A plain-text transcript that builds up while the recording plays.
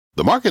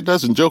The market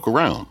doesn't joke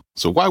around,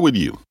 so why would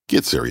you?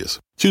 Get serious.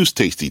 Choose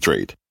Tasty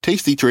Trade.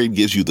 Tasty Trade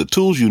gives you the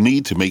tools you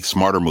need to make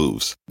smarter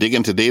moves. Dig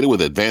into data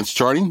with advanced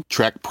charting,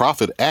 track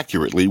profit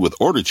accurately with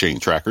order chain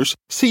trackers,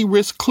 see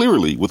risk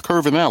clearly with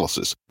curve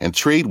analysis, and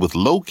trade with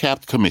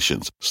low-capped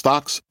commissions,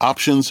 stocks,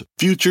 options,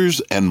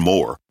 futures, and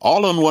more.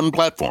 All on one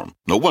platform.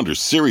 No wonder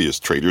serious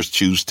traders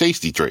choose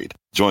Tasty Trade.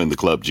 Join the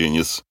club,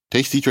 genius.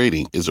 Tasty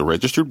Trading is a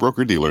registered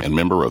broker-dealer and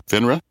member of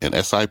FINRA and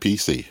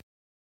SIPC.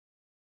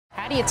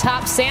 How do you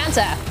top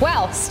Santa?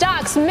 Well,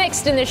 stocks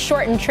mixed in this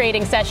shortened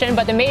trading session,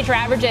 but the major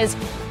averages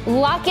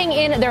locking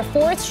in their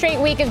fourth straight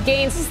week of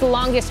gains. This is the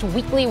longest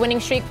weekly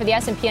winning streak for the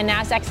S&P and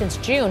NASDAQ since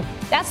June.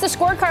 That's the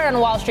scorecard on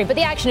Wall Street, but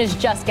the action is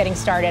just getting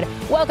started.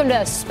 Welcome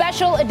to a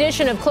special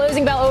edition of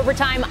Closing Bell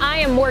Overtime. I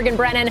am Morgan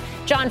Brennan.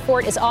 John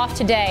Fort is off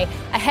today.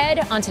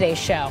 Ahead on today's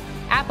show,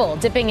 Apple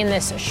dipping in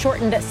this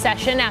shortened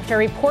session after a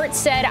report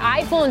said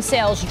iPhone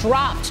sales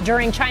dropped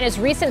during China's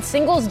recent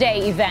Singles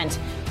Day event.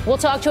 We'll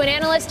talk to an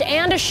analyst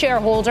and a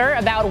shareholder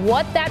about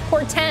what that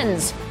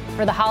portends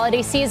for the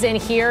holiday season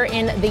here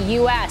in the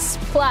U.S.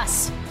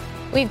 Plus,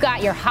 we've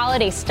got your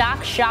holiday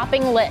stock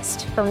shopping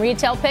list, from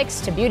retail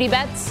picks to beauty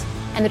bets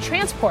and the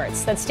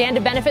transports that stand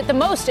to benefit the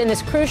most in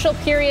this crucial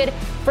period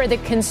for the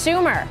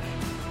consumer.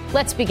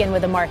 Let's begin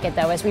with the market,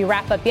 though, as we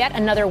wrap up yet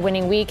another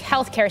winning week.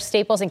 Healthcare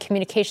staples and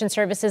communication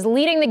services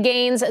leading the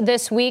gains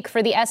this week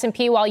for the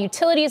S&P, while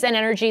utilities and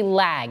energy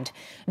lagged.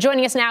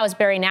 Joining us now is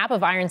Barry Knapp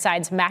of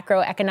Ironsides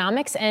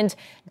Macroeconomics and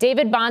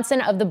David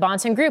Bahnsen of the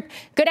Bahnsen Group.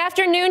 Good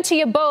afternoon to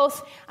you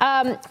both.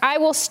 I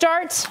will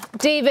start,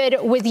 David,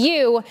 with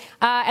you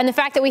and the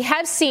fact that we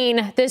have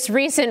seen this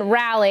recent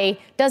rally.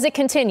 Does it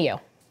continue?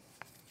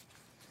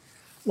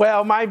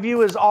 Well, my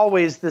view is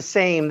always the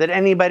same, that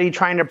anybody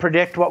trying to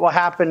predict what will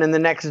happen in the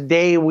next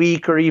day,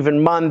 week, or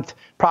even month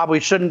probably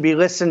shouldn't be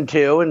listened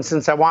to. And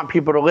since I want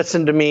people to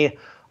listen to me,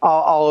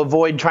 I'll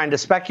avoid trying to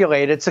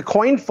speculate. It's a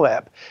coin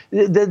flip.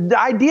 The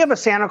idea of a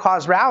Santa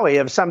Claus rally,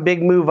 of some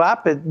big move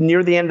up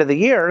near the end of the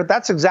year,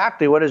 that's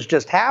exactly what has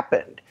just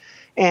happened.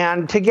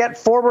 And to get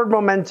forward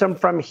momentum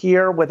from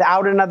here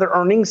without another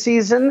earnings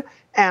season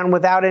and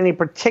without any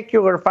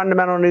particular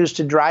fundamental news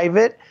to drive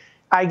it,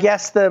 I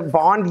guess the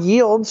bond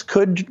yields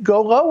could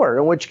go lower,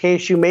 in which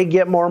case you may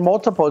get more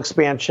multiple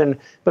expansion.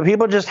 But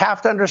people just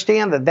have to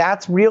understand that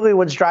that's really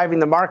what's driving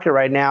the market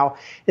right now,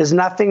 is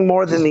nothing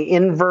more than the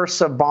inverse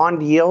of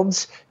bond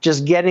yields,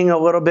 just getting a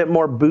little bit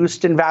more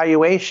boost in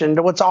valuation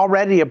to what's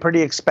already a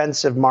pretty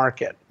expensive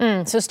market.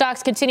 So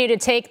stocks continue to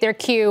take their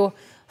cue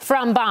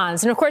from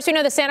bonds. And of course, we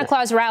know the Santa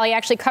Claus rally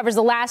actually covers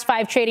the last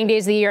 5 trading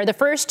days of the year, the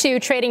first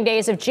 2 trading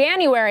days of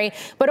January.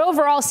 But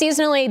overall,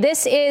 seasonally,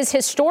 this is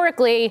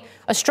historically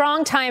a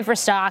strong time for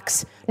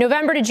stocks.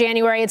 November to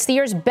January, it's the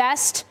year's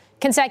best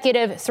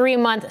consecutive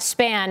 3-month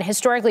span,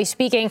 historically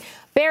speaking.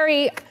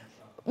 Barry,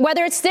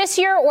 whether it's this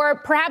year or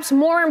perhaps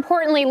more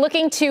importantly,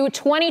 looking to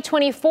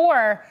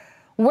 2024,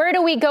 where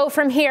do we go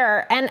from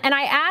here? And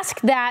I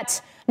ask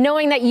that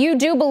knowing that you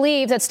do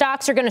believe that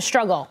stocks are going to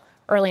struggle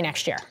early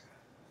next year.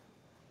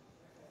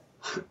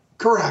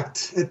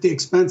 Correct. At the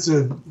expense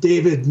of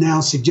David now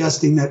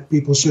suggesting that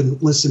people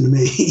shouldn't listen to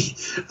me,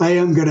 I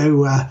am going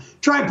to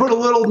try and put a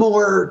little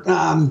more,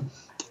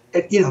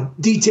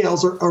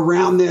 details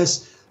around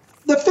this.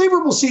 The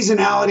favorable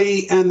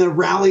seasonality and the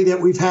rally that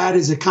we've had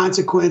is a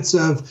consequence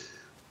of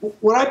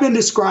what I've been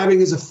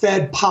describing as a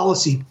Fed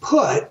policy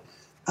put.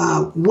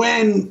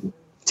 When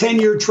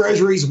 10-year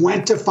treasuries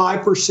went to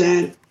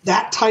 5%,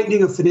 that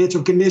tightening of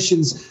financial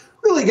conditions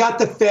really got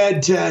the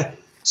Fed to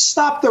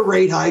stop the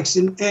rate hikes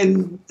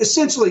and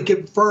essentially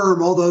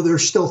confirm, although they're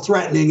still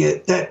threatening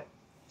it, that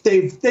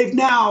they've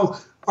now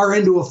are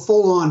into a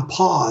full-on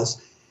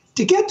pause.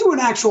 To get to an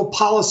actual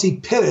policy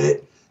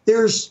pivot,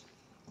 there's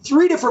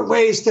 3 different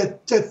ways to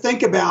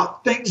think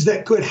about things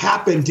that could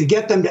happen to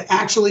get them to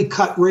actually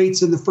cut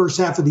rates in the first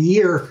half of the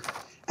year.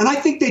 And I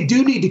think they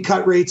do need to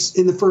cut rates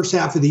in the first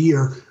half of the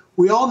year.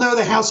 We all know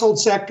the household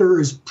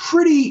sector is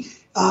pretty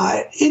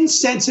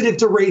insensitive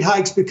to rate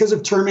hikes because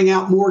of terming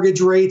out mortgage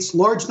rates.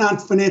 Large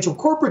non-financial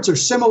corporates are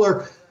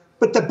similar,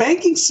 but the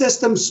banking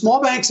system,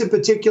 small banks in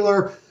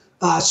particular,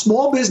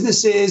 small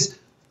businesses,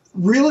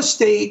 real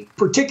estate,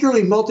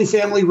 particularly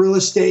multifamily real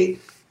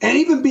estate, and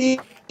even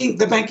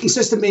the banking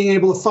system being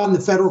able to fund the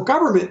federal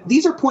government,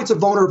 these are points of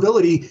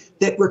vulnerability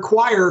that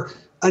require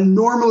a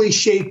normally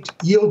shaped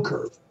yield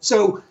curve.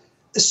 So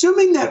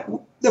assuming that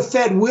the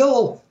Fed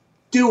will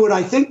do what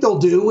I think they'll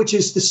do, which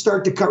is to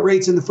start to cut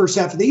rates in the first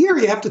half of the year,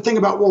 you have to think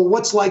about, well,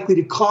 what's likely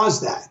to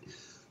cause that?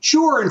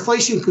 Sure,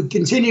 inflation could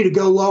continue to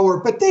go lower,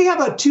 but they have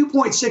a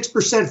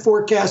 2.6%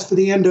 forecast for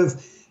the end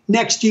of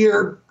next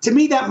year. To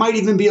me, that might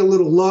even be a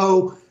little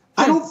low.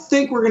 I don't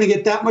think we're going to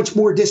get that much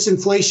more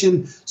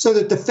disinflation so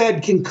that the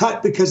Fed can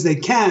cut because they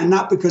can,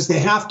 not because they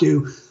have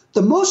to.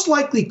 The most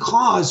likely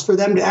cause for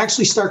them to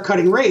actually start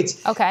cutting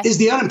rates is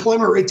the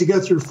unemployment rate to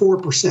go through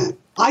 4%.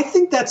 I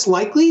think that's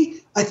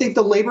likely. I think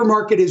the labor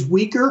market is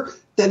weaker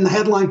than the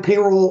headline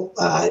payroll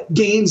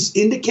gains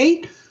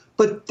indicate.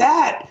 But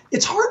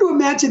it's hard to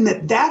imagine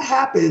that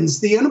happens,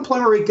 the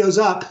unemployment rate goes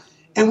up,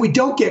 and we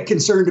don't get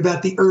concerned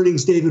about the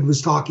earnings David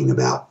was talking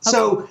about. Okay.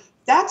 So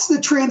that's the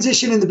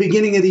transition in the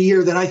beginning of the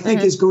year that I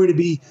think is going to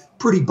be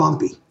pretty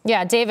bumpy.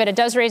 Yeah, David, it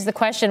does raise the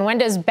question, when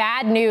does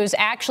bad news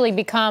actually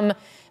become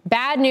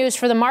bad news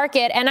for the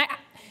market? And I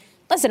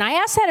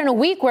asked that in a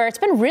week where it's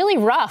been really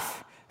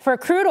rough for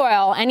crude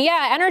oil. And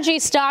yeah, energy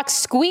stocks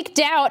squeaked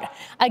out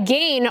a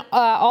gain,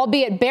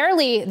 albeit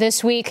barely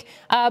this week,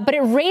 but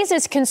it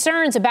raises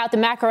concerns about the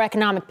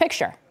macroeconomic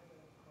picture.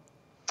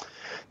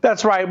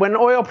 That's right. When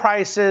oil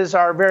prices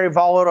are very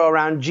volatile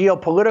around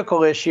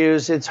geopolitical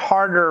issues, it's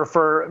harder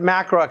for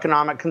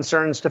macroeconomic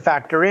concerns to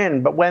factor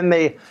in. But when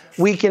they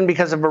weaken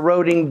because of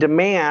eroding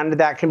demand,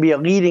 that can be a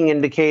leading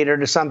indicator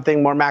to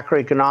something more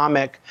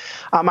macroeconomic.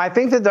 I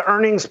think that the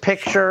earnings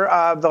picture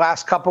of the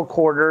last couple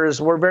quarters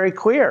were very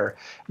clear,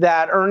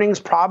 that earnings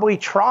probably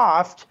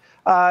troughed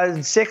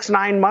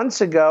 6-9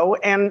 months ago,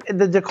 and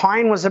the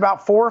decline was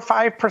about 4 or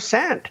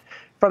 5%.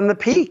 From the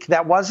peak.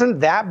 That wasn't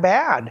that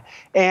bad.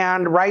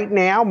 And right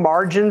now,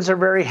 margins are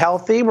very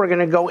healthy. We're going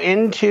to go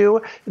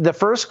into the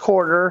first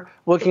quarter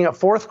looking at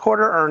fourth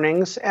quarter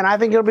earnings, and I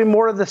think it'll be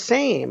more of the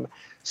same.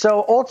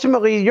 So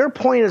ultimately, your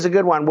point is a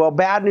good one. Will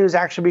bad news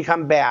actually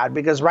become bad?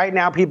 Because right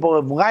now, people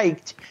have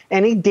liked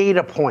any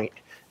data point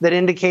that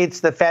indicates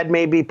the Fed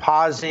may be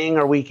pausing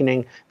or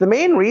weakening. The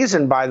main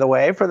reason, by the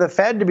way, for the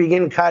Fed to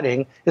begin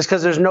cutting is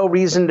because there's no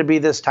reason to be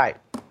this tight.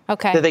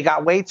 Okay. That they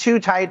got way too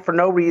tight for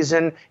no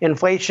reason.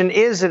 Inflation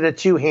is at a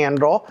 2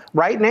 handle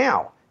right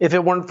now, if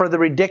it weren't for the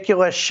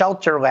ridiculous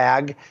shelter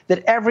lag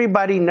that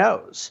everybody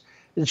knows.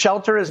 The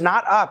shelter is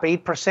not up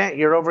 8%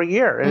 year over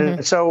year.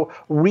 And so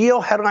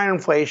real headline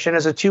inflation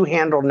is a 2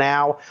 handle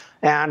now.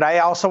 And I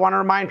also want to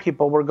remind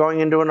people we're going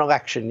into an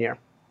election year.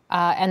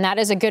 And that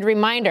is a good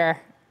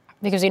reminder,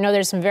 because we know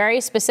there's some very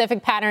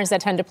specific patterns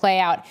that tend to play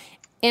out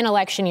in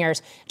election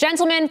years.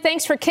 Gentlemen,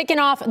 thanks for kicking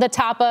off the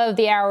top of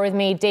the hour with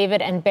me,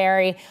 David and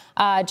Barry.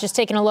 Just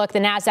taking a look, the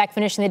NASDAQ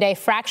finishing the day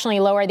fractionally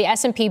lower. The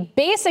S&P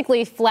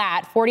basically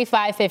flat,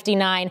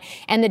 45.59,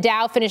 and the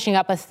Dow finishing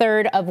up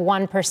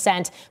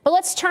 0.33%. But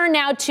let's turn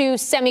now to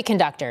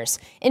semiconductors.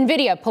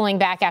 NVIDIA pulling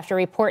back after a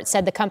report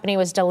said the company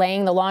was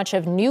delaying the launch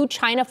of new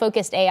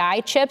China-focused AI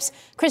chips.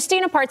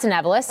 Christina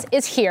Partsinevelos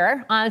is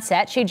here on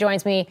set. She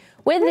joins me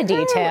with the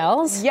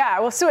details.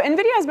 Yeah, well, so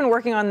NVIDIA has been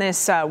working on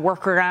this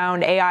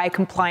workaround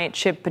AI-compliant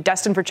chip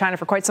destined for China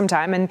for quite some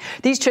time, and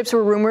these chips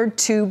were rumored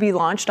to be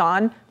launched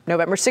on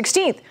November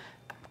 16th.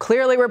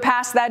 Clearly, we're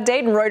past that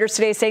date, and Reuters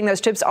today is saying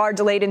those chips are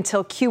delayed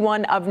until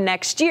Q1 of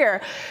next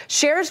year.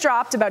 Shares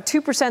dropped about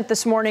 2%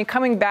 this morning.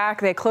 Coming back,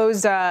 they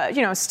closed,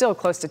 still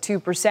close to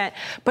 2%,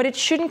 but it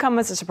shouldn't come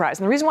as a surprise.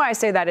 And the reason why I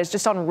say that is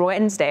just on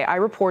Wednesday, I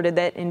reported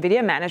that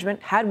NVIDIA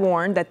management had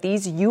warned that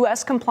these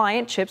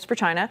U.S.-compliant chips for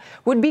China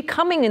would be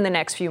coming in the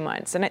next few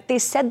months, and they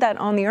said that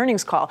on the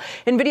earnings call.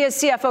 NVIDIA's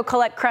CFO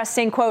Colette Kress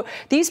saying, quote,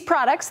 "These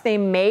products, they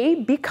may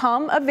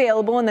become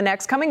available in the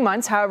next coming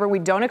months. However, we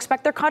don't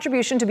expect their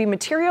contribution to be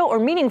material or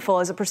meaningful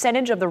as a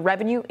percentage of the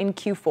revenue in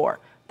Q4.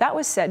 That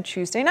was said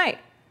Tuesday night.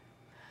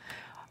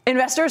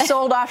 Investors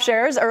sold off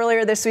shares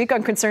earlier this week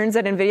on concerns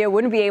that NVIDIA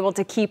wouldn't be able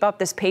to keep up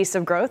this pace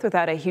of growth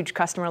without a huge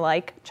customer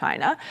like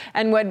China.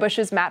 And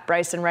Wedbush's Matt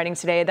Bryson writing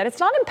today that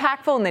it's not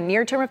impactful in the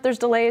near term if there's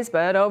delays,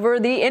 but over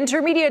the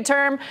intermediate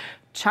term,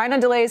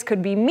 China delays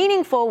could be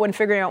meaningful when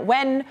figuring out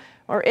when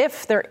or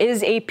if there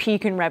is a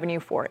peak in revenue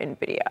for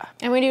NVIDIA.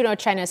 And we do know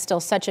China is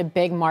still such a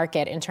big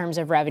market in terms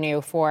of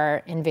revenue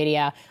for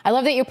NVIDIA. I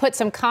love that you put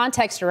some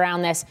context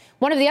around this.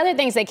 One of the other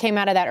things that came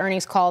out of that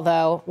earnings call,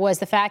 though, was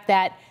the fact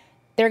that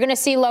they're going to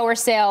see lower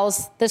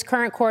sales this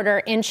current quarter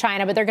in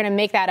China, but they're going to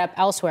make that up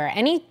elsewhere.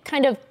 Any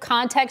kind of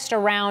context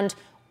around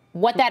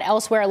what that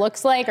elsewhere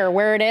looks like or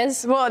where it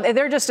is? Well,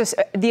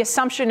 the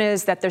assumption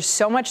is that there's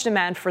so much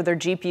demand for their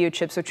GPU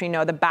chips, which we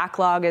know the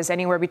backlog is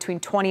anywhere between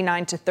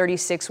 29 to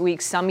 36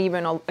 weeks, some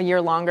even a year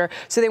longer.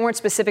 So they weren't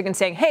specific in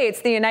saying, hey,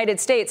 it's the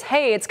United States.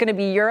 Hey, it's going to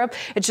be Europe.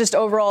 It's just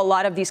overall a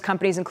lot of these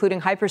companies, including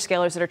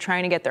hyperscalers, that are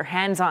trying to get their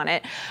hands on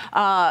it.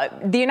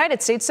 The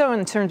United States, though,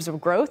 in terms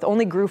of growth,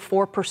 only grew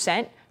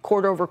 4%.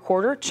 Quarter over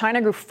quarter.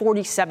 China grew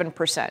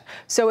 47%.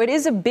 So it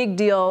is a big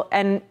deal.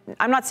 And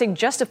I'm not saying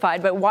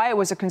justified, but why it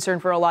was a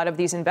concern for a lot of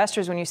these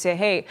investors when you say,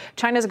 hey,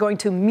 China is going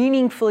to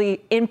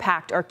meaningfully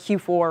impact our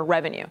Q4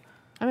 revenue.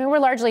 I mean, we're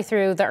largely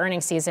through the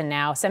earnings season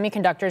now.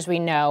 Semiconductors, we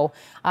know,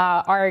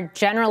 are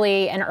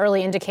generally an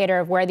early indicator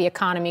of where the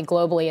economy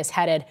globally is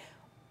headed.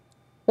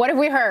 What have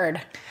we heard?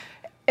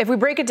 If we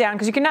break it down,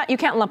 because you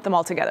can't lump them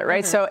all together,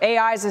 right? So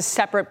AI is a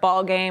separate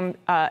ball game.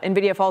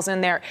 NVIDIA falls in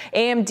there.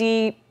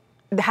 AMD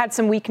had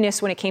some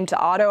weakness when it came to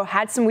auto,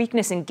 had some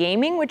weakness in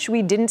gaming, which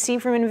we didn't see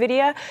from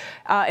NVIDIA.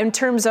 In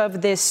terms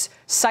of this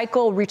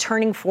cycle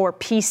returning for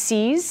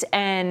PCs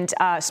and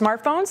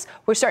smartphones,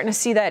 we're starting to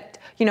see that,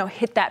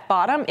 hit that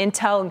bottom.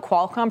 Intel and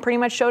Qualcomm pretty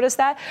much showed us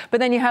that. But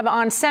then you have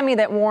On Semi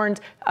that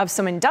warned of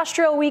some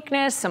industrial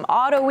weakness, some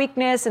auto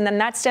weakness, and then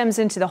that stems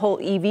into the whole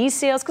EV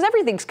sales, because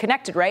everything's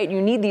connected, right?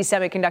 You need these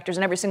semiconductors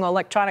in every single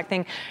electronic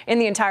thing in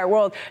the entire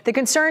world. The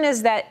concern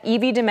is that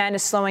EV demand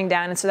is slowing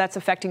down, and so that's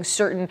affecting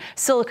certain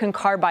silicon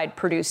carbide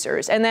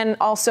producers. And then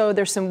also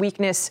there's some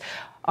weakness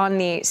on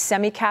the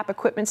semi-cap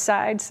equipment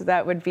side. So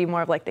that would be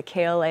more of like the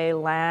KLA,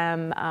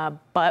 Lam.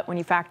 But when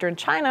you factor in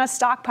China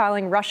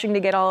stockpiling, rushing to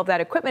get all of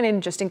that equipment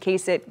in just in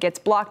case it gets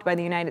blocked by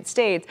the United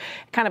States,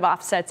 it kind of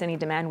offsets any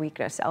demand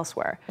weakness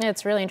elsewhere. Yeah,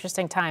 it's a really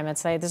interesting time.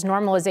 It's like this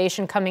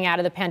normalization coming out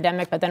of the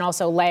pandemic, but then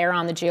also layer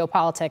on the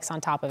geopolitics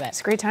on top of it.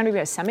 It's a great time to be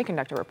a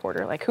semiconductor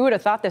reporter. Like, who would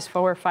have thought this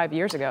 4 or 5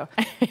 years ago?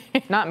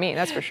 Not me,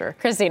 that's for sure.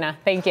 Christina,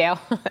 thank you.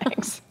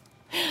 Thanks.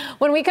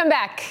 When we come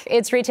back,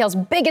 it's retail's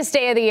biggest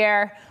day of the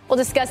year. We'll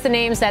discuss the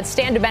names that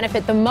stand to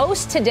benefit the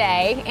most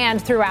today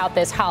and throughout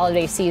this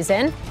holiday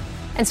season.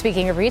 And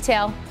speaking of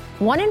retail,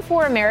 1 in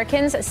 4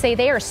 Americans say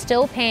they are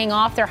still paying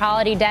off their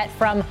holiday debt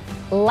from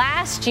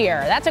last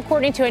year. That's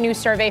according to a new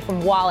survey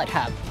from Wallet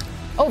Hub.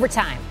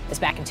 Overtime is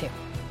back in 2.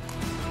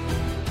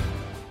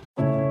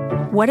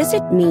 What does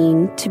it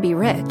mean to be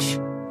rich?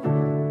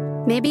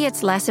 Maybe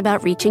it's less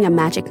about reaching a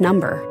magic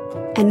number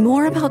and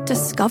more about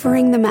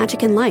discovering the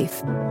magic in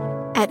life.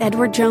 At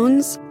Edward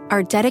Jones,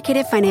 our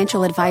dedicated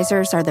financial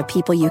advisors are the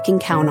people you can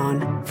count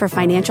on for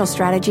financial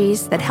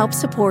strategies that help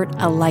support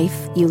a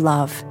life you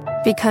love.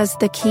 Because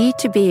the key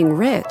to being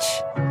rich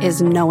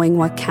is knowing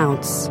what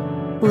counts.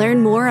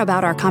 Learn more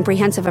about our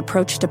comprehensive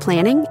approach to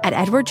planning at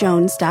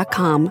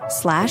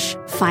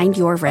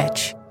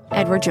edwardjones.com/findyourrich.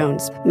 Edward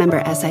Jones,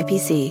 member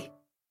SIPC.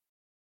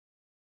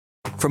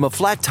 From a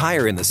flat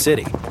tire in the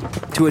city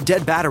to a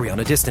dead battery on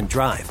a distant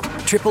drive,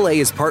 AAA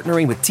is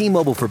partnering with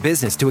T-Mobile for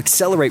Business to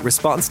accelerate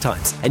response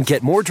times and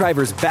get more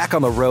drivers back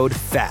on the road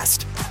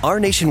fast. Our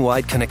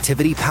nationwide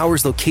connectivity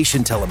powers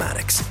location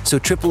telematics, so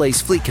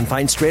AAA's fleet can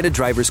find stranded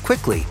drivers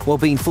quickly while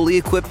being fully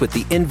equipped with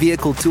the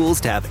in-vehicle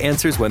tools to have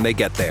answers when they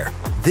get there.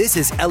 This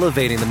is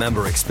elevating the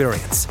member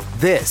experience.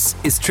 This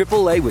is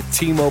AAA with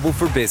T-Mobile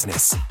for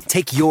Business.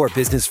 Take your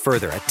business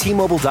further at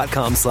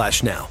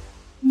T-Mobile.com/now.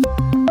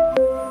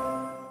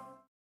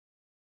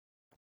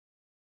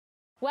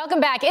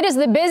 Welcome back. It is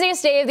the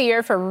busiest day of the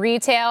year for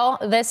retail.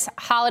 This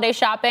holiday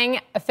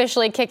shopping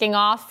officially kicking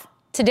off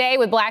today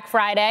with Black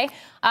Friday.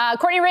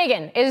 Courtney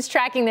Reagan is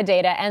tracking the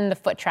data and the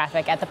foot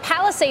traffic at the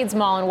Palisades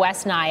Mall in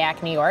West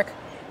Nyack, New York.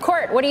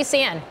 Court, what are you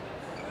seeing?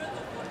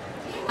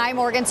 Hi,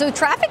 Morgan. So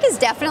traffic is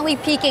definitely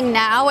peaking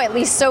now, at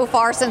least so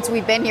far since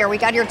we've been here. We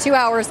got here 2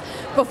 hours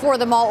before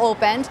the mall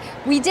opened.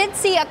 We did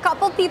see a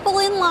couple people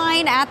in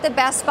line at the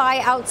Best Buy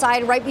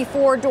outside right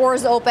before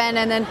doors open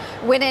and then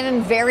went in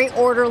a very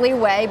orderly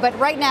way. But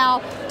right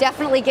now,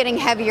 definitely getting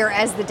heavier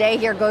as the day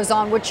here goes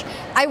on, which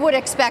I would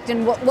expect.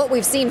 And what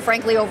we've seen,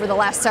 frankly, over the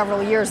last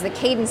several years, the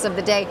cadence of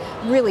the day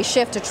really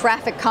shift to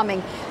traffic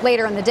coming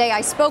later in the day.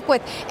 I spoke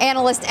with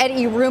analyst Ed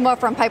Iruma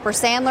from Piper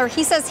Sandler.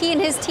 He says he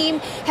and his team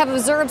have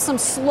observed some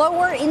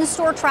slower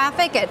in-store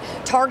traffic at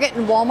Target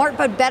and Walmart,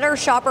 but better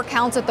shopper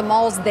counts at the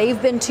malls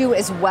they've been to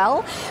as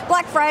well.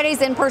 Black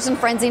Friday's in-person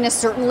frenziness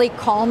certainly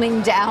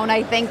calming down,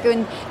 I think,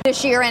 in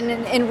this year and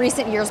in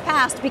recent years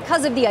past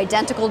because of the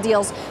identical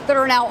deals that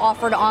are now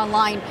offered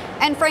online.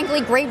 And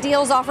frankly, great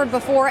deals offered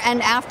before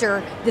and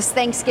after this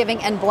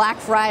Thanksgiving and Black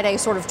Friday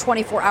sort of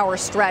 24-hour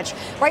stretch.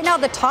 Right now,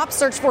 the top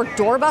search for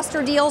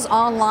doorbuster deals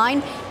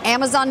online,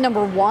 Amazon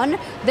number 1,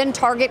 then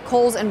Target,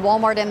 Kohl's, and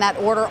Walmart in that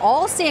order,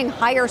 all seeing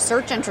higher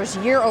search interest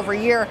year over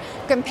year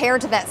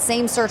compared to that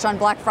same search on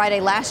Black Friday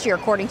last year,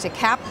 according to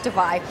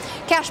Captify.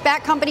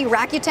 Cashback company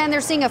Rakuten, they're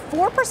seeing a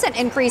 4%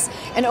 increase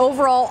in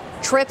overall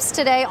trips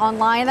today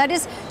online. That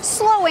is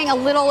slowing a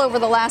little over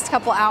the last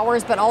couple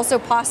hours, but also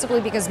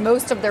possibly because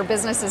most of their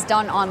business is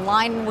done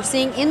online. And we're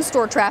seeing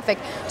in-store traffic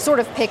sort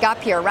of pick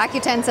up here.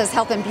 Rakuten says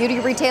health and beauty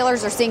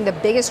retailers are seeing the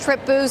biggest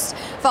trip boost,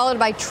 followed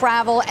by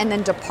travel and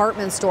then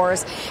department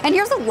stores. And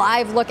here's a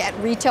live look at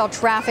retail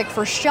traffic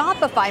for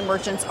Shopify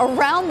merchants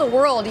around the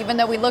world. Even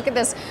though we look at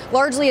this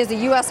largely as a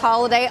U.S.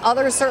 holiday,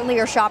 others certainly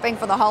are shopping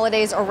for the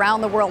holidays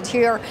around the world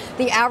here.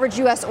 The average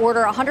U.S.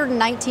 order,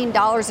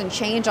 $119 and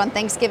change on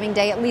Thanksgiving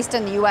Day, at least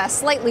in the U.S.,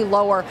 slightly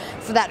lower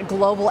for that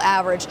global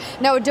average.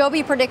 Now,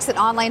 Adobe predicts that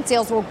online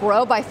sales will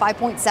grow by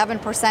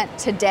 5.7%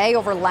 today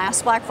over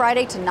last Black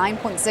Friday to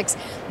 $9.6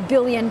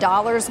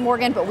 billion,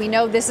 Morgan. But we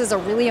know this is a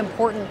really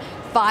important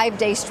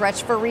 5-day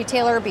stretch for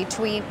retailers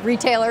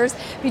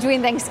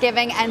between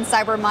Thanksgiving and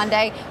Cyber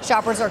Monday.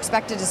 Shoppers are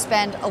expected to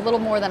spend a little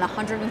more than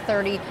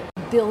 $130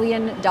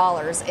 billion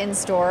in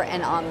store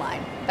and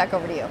online. Back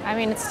over to you. I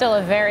mean, it's still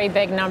a very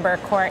big number,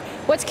 Court.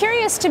 What's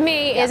curious to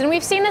me is, and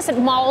we've seen this at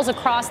malls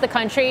across the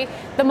country,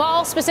 the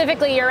mall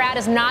specifically you're at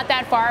is not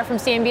that far from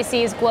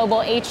CNBC's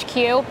global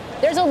HQ.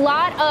 There's a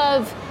lot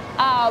of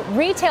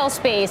retail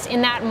space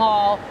in that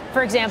mall,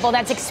 for example,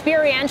 that's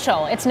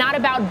experiential. It's not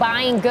about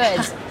buying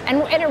goods.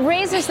 And it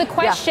raises the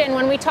question,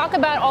 when we talk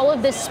about all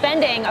of this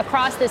spending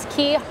across this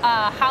key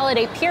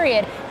holiday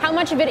period, how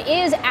much of it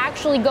is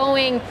actually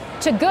going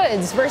to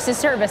goods versus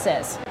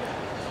services?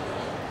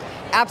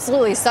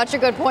 Absolutely. Such a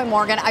good point,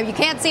 Morgan. You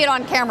can't see it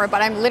on camera,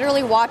 but I'm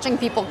literally watching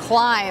people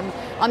climb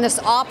on this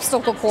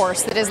obstacle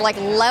course that is like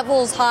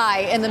levels high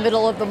in the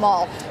middle of the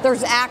mall.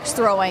 There's axe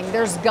throwing,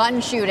 there's gun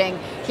shooting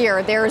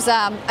here, there's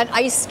an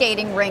ice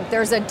skating rink,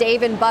 there's a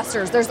Dave &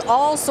 Buster's, there's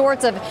all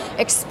sorts of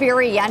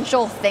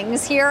experiential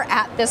things here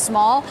at this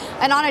mall.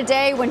 And on a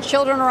day when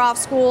children are off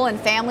school and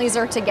families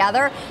are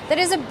together, that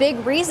is a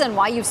big reason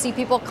why you see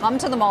people come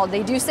to the mall.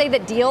 They do say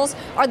that deals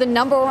are the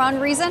number one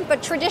reason,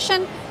 but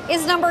tradition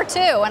is number two.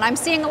 And I'm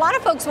seeing a lot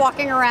of folks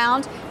walking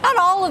around. Not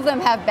all of them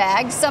have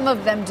bags, some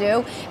of them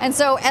do. And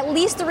so at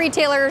least the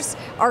retailers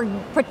are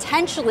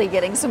potentially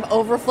getting some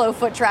overflow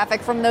foot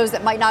traffic from those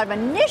that might not have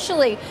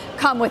initially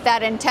come with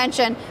that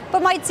intention,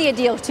 but might see a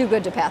deal too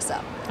good to pass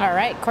up. All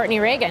right, Courtney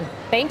Reagan,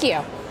 thank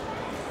you.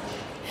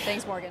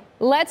 Thanks, Morgan.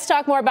 Let's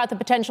talk more about the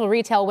potential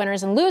retail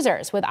winners and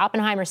losers with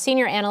Oppenheimer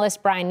senior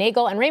analyst Brian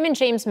Nagel and Raymond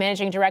James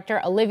managing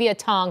director Olivia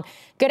Tong.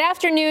 Good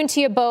afternoon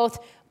to you both.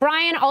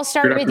 Brian, I'll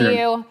start with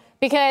you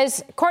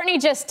because Courtney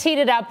just teed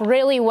it up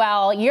really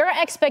well. Your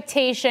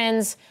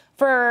expectations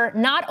for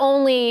not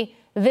only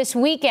this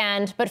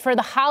weekend, but for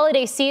the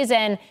holiday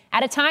season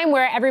at a time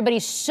where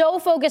everybody's so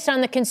focused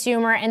on the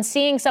consumer and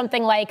seeing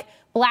something like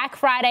Black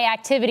Friday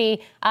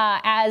activity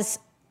as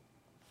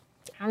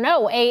I don't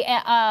know,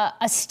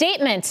 a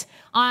statement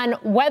on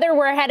whether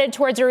we're headed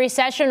towards a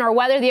recession or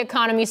whether the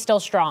economy is still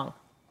strong.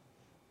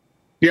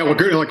 Yeah, well,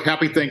 good. Like,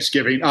 happy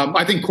Thanksgiving.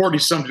 I think Courtney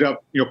summed it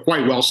up,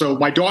 quite well. So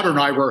my daughter and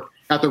I were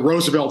at the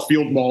Roosevelt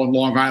Field Mall in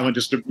Long Island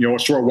just a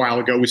short while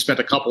ago. We spent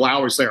a couple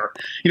hours there.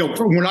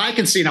 From what I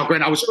can see now,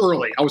 granted, I was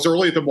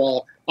early at the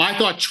mall. I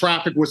thought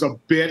traffic was a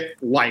bit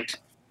light.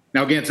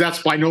 Now, again,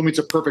 that's by no means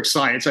a perfect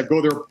science. I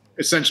go there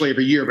essentially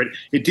every year, but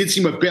it did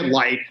seem a bit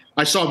light.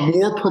 I saw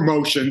more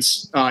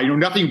promotions,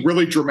 nothing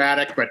really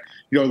dramatic, but,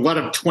 a lot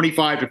of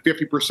 25 to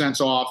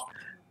 50% off.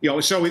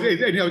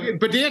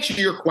 But to answer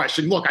your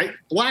question, look,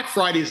 Black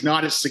Friday is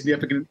not as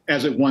significant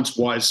as it once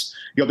was.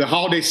 The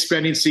holiday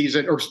spending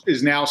season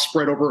is now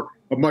spread over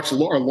a much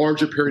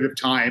larger period of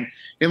time.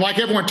 And like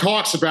everyone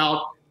talks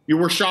about,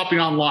 we're shopping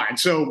online.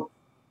 So,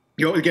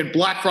 again,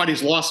 Black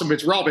Friday's lost some of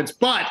its relevance,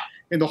 but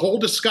in the whole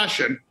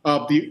discussion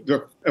of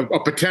a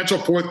potential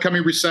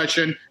forthcoming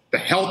recession, the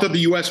health of the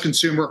U.S.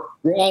 consumer,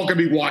 we're all going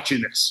to be watching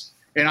this.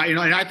 And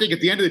I think at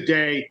the end of the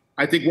day,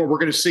 I think what we're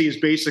going to see is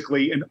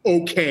basically an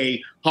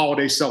okay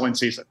holiday selling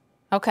season.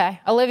 Okay.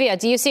 Olivia,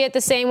 do you see it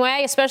the same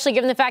way, especially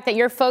given the fact that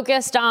you're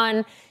focused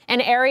on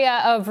an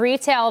area of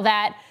retail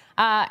that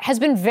has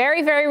been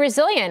very, very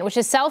resilient, which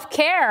is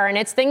self-care, and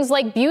it's things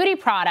like beauty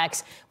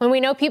products, when we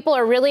know people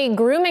are really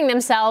grooming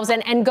themselves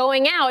and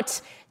going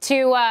out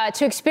to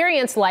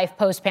experience life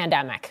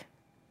post-pandemic?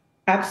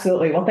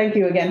 Absolutely. Well, thank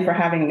you again for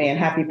having me, and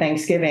happy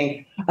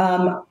Thanksgiving.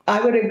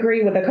 I would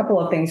agree with a couple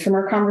of things from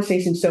our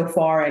conversation so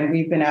far, and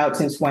we've been out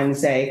since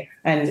Wednesday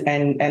and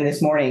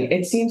this morning.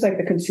 It seems like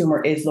the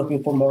consumer is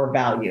looking for more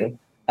value.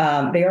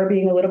 They are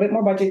being a little bit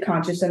more budget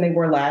conscious than they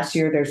were last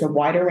year. There's a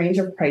wider range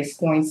of price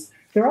points.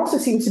 There also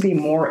seems to be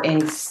more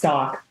in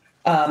stock.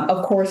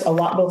 Of course, a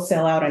lot will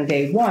sell out on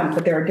day one,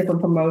 but there are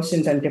different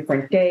promotions on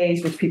different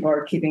days, which people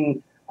are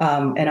keeping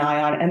an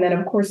eye on. And then,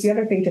 of course, the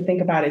other thing to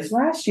think about is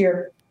last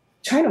year,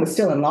 China was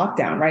still in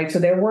lockdown, right? So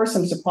there were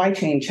some supply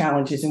chain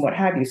challenges and what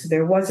have you. So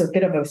there was a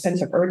bit of a sense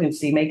of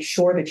urgency. Make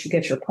sure that you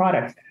get your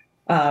product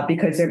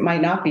because it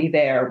might not be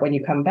there when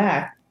you come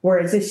back.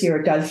 Whereas this year,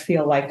 it does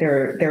feel like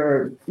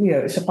their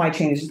supply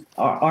chains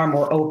are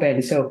more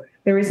open. So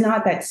there is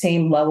not that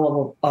same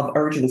level of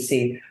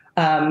urgency.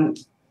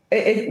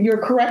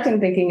 You're correct in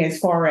thinking as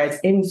far as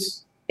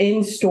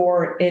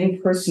in-store,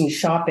 in-person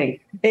shopping,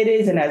 it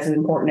isn't as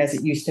important as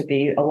it used to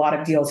be. A lot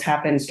of deals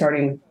happen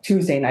starting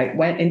Tuesday night,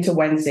 went into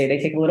Wednesday. They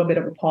take a little bit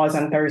of a pause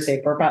on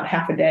Thursday for about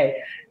half a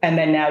day. And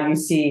then now you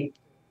see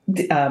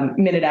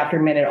minute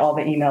after minute, all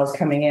the emails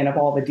coming in of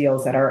all the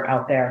deals that are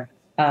out there.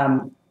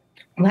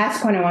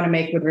 Last point I want to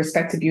make with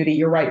respect to beauty,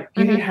 you're right.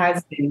 Beauty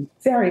has been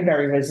very,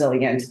 very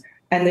resilient.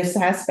 And this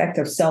aspect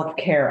of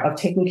self-care, of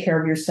taking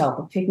care of yourself,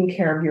 of taking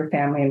care of your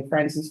family and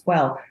friends as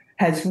well,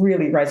 has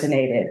really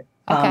resonated.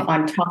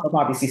 On top of,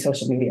 obviously,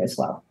 social media as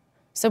well.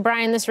 So,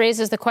 Brian, this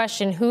raises the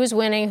question, who's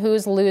winning,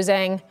 who's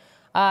losing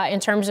in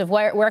terms of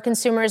where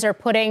consumers are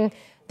putting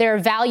their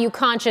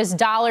value-conscious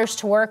dollars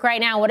to work right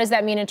now? What does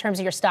that mean in terms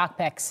of your stock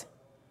picks?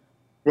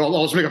 Well,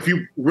 I'll just make a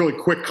few really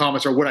quick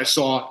comments on what I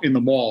saw in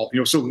the mall.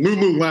 So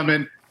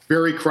Lululemon,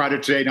 very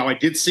crowded today. Now, I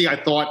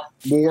thought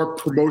more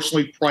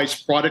promotionally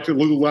priced product at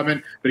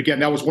Lululemon. But again,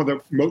 that was one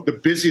of the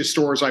busiest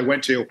stores I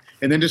went to.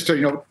 And then just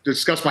to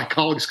discuss my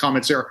colleagues'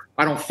 comments there,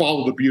 I don't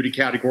follow the beauty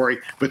category.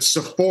 But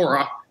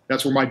Sephora,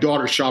 that's where my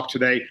daughter shopped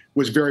today,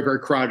 was very, very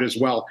crowded as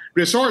well.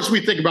 But as far as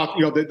we think about,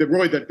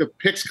 the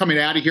picks coming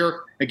out of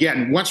here,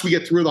 again, once we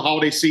get through the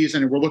holiday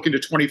season and we're looking to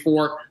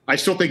 24, I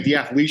still think the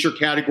athleisure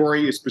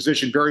category is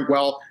positioned very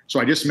well. So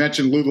I just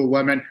mentioned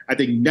Lululemon. I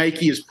think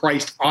Nike is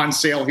priced on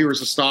sale here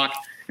as a stock.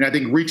 And I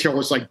think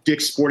retailers like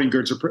Dick's Sporting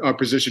Goods are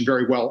positioned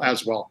very well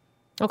as well.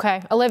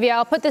 Okay. Olivia,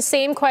 I'll put the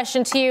same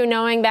question to you,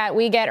 knowing that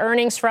we get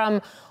earnings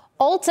from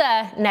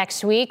Ulta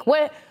next week.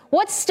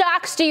 What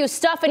stocks do you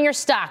stuff in your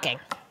stocking?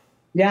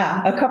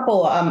 Yeah, a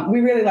couple.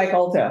 We really like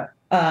Ulta.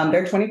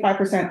 They're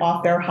 25%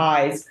 off their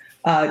highs.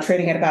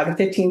 trading at about a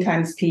 15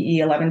 times PE,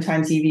 11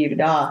 times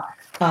EV/EBITDA,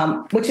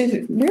 which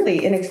is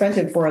really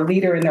inexpensive for a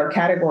leader in their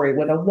category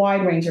with a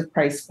wide range of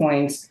price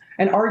points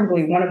and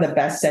arguably one of the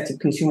best sets of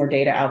consumer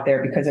data out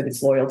there because of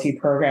its loyalty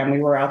program. We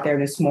were out there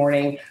this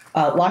morning.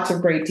 Lots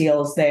of great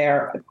deals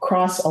there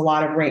across a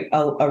lot of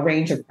a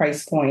range of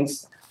price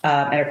points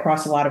and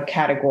across a lot of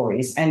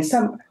categories.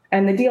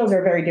 And the deals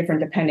are very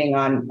different depending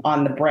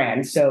on the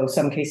brand. So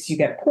some cases you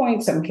get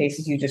points, some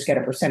cases you just get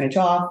a percentage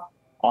off,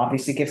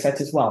 obviously gift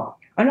sets as well.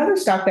 Another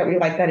stock that we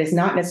like that is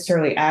not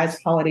necessarily as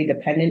holiday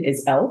dependent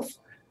is ELF.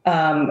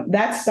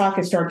 That stock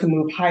has started to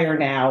move higher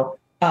now,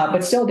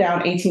 but still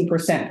down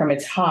 18% from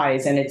its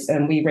highs.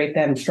 And we rate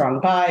them strong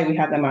buy. We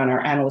have them on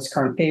our analyst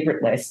current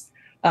favorite list.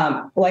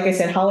 Like I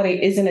said,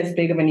 holiday isn't as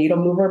big of a needle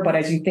mover, but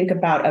as you think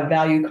about a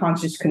value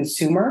conscious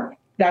consumer,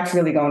 that's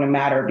really going to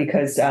matter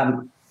because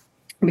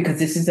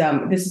this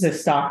is a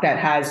stock that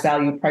has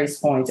value price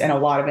points and a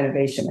lot of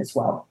innovation as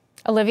well.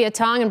 Olivia,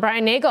 Tong, and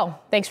Brian Nagel,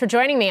 thanks for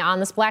joining me on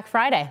this Black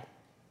Friday.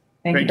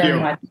 Thank you very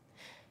much.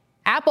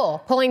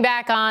 Apple pulling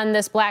back on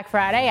this Black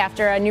Friday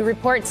after a new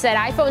report said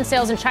iPhone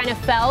sales in China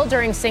fell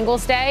during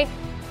Singles' Day.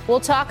 We'll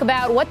talk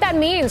about what that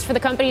means for the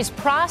company's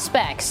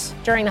prospects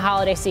during the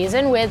holiday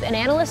season with an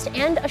analyst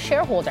and a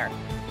shareholder.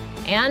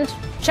 And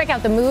check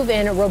out the move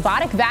in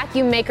robotic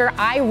vacuum maker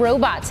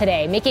iRobot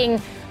today, making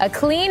a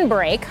clean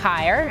break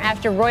higher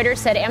after Reuters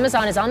said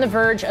Amazon is on the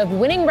verge of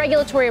winning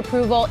regulatory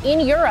approval in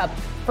Europe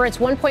for its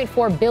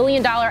 $1.4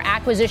 billion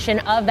acquisition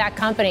of that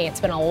company. It's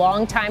been a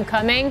long time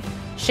coming.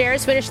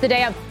 Shares finished the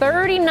day up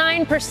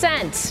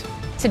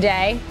 39%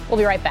 today. We'll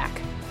be right back.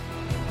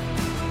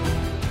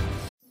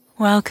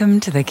 Welcome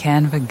to the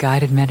Canva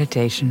guided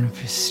meditation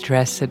for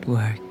stress at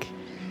work.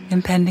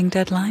 Impending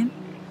deadline?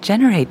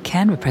 Generate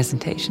Canva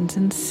presentations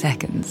in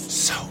seconds.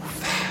 So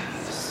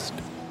fast.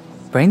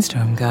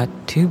 Brainstorm got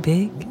too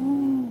big?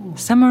 Ooh.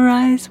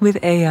 Summarize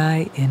with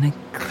AI in a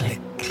click.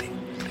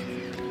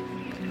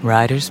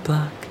 Writer's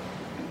block?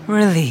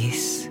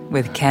 Release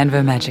with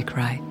Canva Magic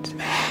Write.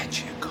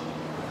 Magical.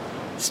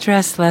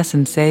 Stress less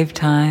and save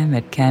time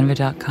at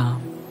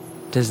canva.com.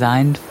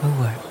 Designed for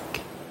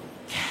work.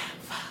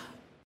 Canva.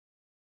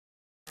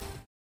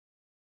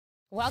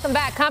 Welcome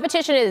back.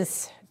 Competition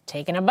is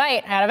taking a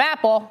bite out of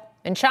Apple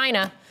in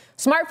China.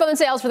 Smartphone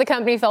sales for the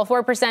company fell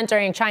 4%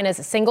 during China's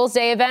Singles'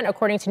 Day event,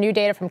 according to new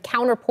data from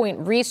Counterpoint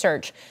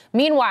Research.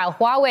 Meanwhile,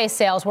 Huawei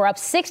sales were up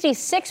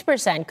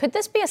 66%. Could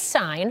this be a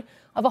sign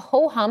of a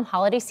ho-hum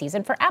holiday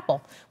season for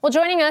Apple? Well,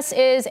 joining us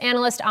is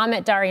analyst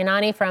Amit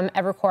Daryanani from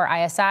Evercore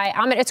ISI.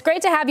 Amit, it's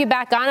great to have you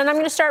back on, and I'm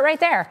going to start right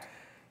there.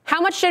 How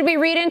much should we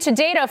read into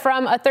data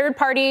from a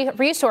third-party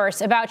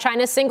resource about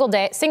China's Singles'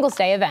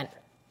 Day event?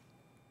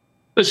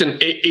 Listen,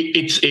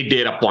 it's a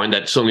data point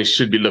that certainly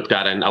should be looked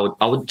at, and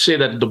I would say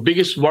that the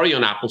biggest worry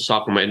on Apple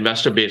stock from an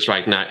investor base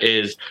right now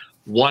is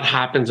what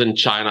happens in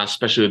China,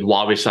 especially with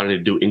Huawei starting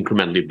to do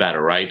incrementally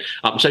better, right?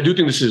 So I do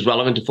think this is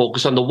relevant to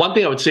focus on. The one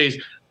thing I would say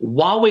is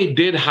Huawei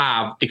did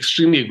have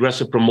extremely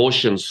aggressive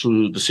promotions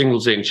through the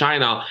Singles' Day in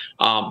China.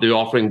 They're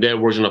offering their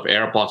version of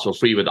AirPods for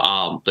free with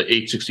the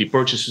 860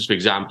 purchases, for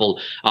example.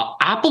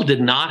 Apple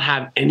did not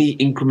have any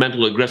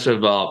incremental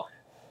aggressive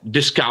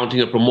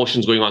discounting or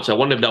promotions going on. So I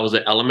wonder if that was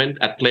an element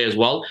at play as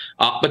well.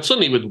 But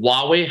certainly with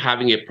Huawei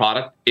having a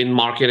product in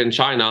market in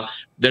China,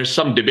 there's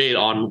some debate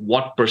on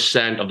what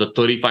percent of the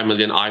 35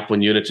 million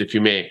iPhone units, if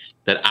you may,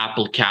 that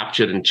Apple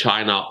captured in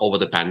China over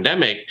the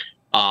pandemic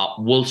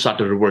will start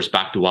to reverse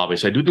back to Huawei.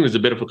 So I do think there's a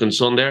bit of a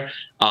concern there.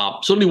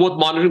 Certainly worth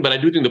monitoring, but I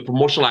do think the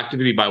promotional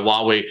activity by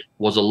Huawei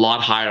was a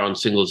lot higher on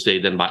Singles' Day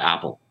than by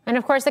Apple. And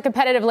of course, the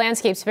competitive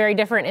landscape is very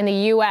different in the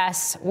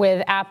U.S.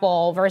 with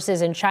Apple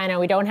versus in China.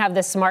 We don't have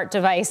this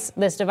device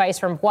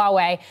from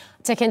Huawei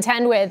to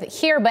contend with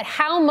here. But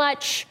how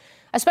much,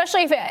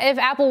 especially if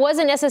Apple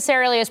wasn't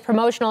necessarily as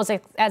promotional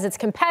as its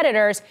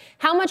competitors,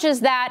 how much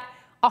is that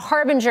a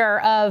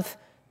harbinger of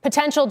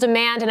potential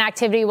demand and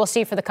activity we'll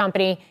see for the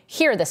company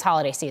here this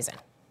holiday season?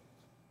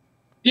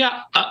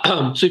 Yeah.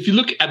 So if you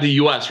look at the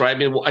U.S., right, I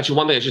mean, actually,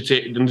 one thing I should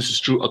say, and this is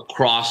true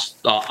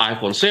across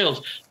iPhone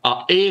sales,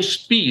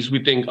 ASPs,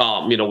 we think,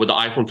 with the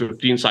iPhone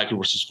 15 cycle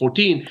versus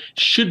 14,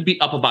 should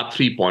be up about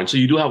 3 points. So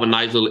you do have a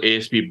nice little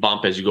ASP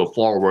bump as you go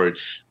forward.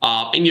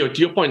 And to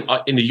your point,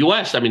 in the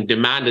U.S., I mean,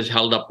 demand is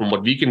held up from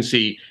what we can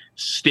see,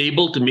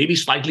 stable to maybe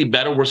slightly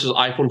better versus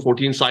iPhone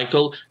 14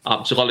 cycle.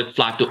 So call it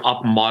flat to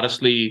up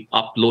modestly,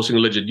 up low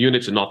single-digit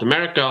units in North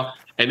America.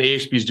 And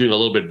ASP is doing a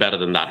little bit better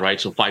than that, right?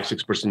 So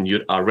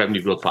 5-6%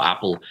 revenue growth for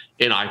Apple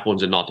in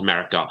iPhones in North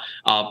America.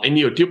 And to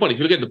your point, if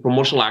you look at the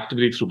promotional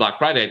activity through Black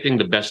Friday, I think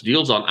the best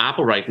deals on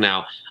Apple right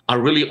now are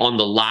really on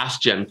the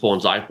last gen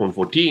phones, iPhone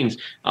 14s.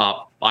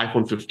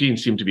 iPhone 15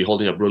 seem to be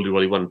holding up really,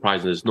 really well in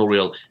price. And there's no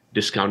real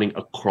discounting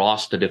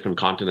across the different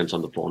continents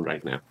on the phone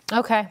right now.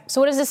 Okay.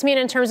 So what does this mean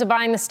in terms of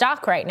buying the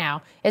stock right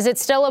now? Is it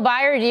still a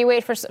buy, or do you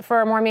wait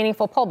for a more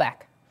meaningful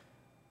pullback?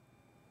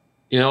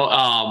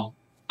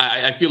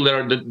 I feel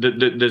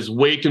there's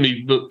way too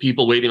many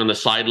people waiting on the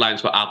sidelines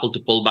for Apple to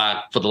pull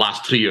back for the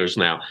last 3 years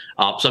now.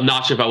 So I'm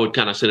not sure if I would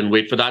kind of sit and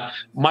wait for that.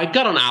 My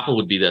gut on Apple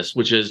would be this,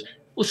 which is,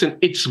 listen,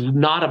 it's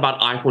not about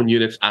iPhone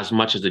units as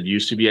much as it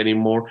used to be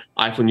anymore.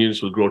 iPhone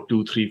units will grow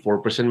 2, 3,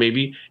 4%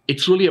 maybe.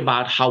 It's really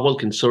about how well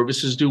can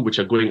services do, which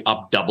are going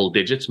up double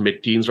digits,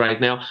 mid-teens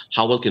right now.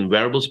 How well can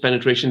wearables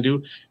penetration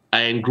do?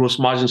 And gross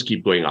margins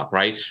keep going up,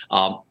 right?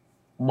 Our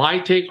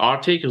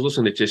take is,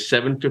 listen, it's a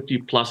 750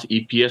 plus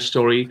EPS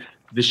story.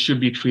 This should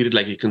be treated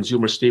like a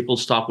consumer staple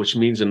stock, which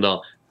means in the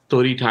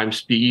 30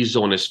 times PE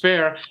zone is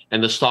fair,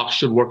 and the stock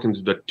should work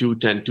into the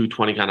 210,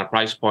 220 kind of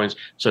price points.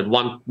 So at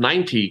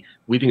 190,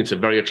 we think it's a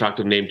very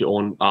attractive name to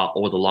own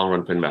over the long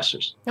run for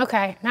investors.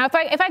 Okay. Now,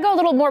 if I go a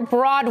little more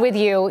broad with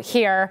you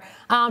here,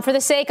 for the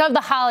sake of the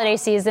holiday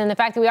season, the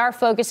fact that we are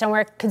focused on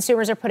where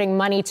consumers are putting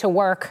money to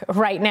work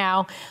right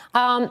now,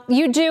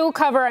 you do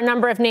cover a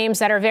number of names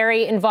that are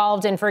very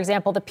involved in, for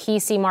example, the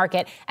PC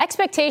market.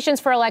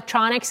 Expectations for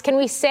electronics, can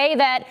we say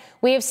that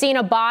we have seen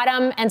a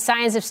bottom and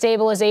signs of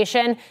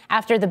stabilization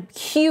after the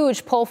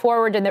huge pull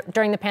forward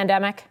during the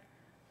pandemic?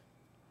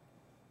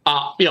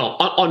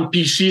 On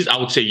PCs, I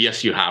would say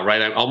yes, you have,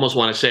 right? I almost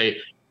want to say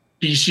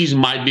PCs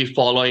might be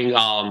following,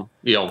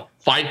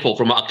 FIFO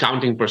from an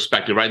accounting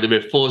perspective, right? They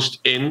were first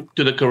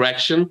into the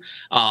correction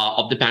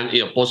of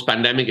the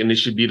post-pandemic, and they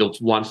should be the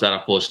ones that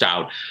are first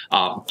out.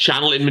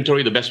 Channel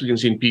inventory, the best we can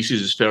see in PCs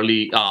is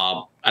fairly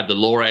at the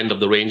lower end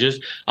of the ranges.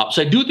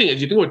 So I do think, as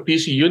you think about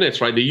PC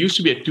units, right, they used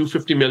to be at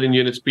 250 million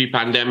units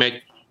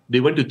pre-pandemic. They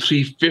went to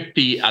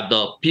 350 at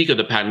the peak of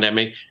the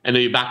pandemic, and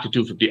then you're back to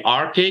 250.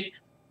 Our take,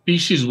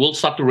 PCs will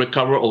start to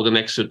recover over the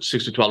next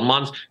 6 to 12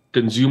 months.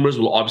 Consumers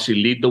will obviously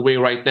lead the way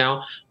right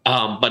now.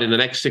 But in the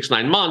next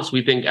 6-9 months,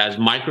 we think as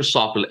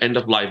Microsoft will end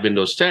of life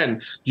Windows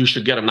 10, you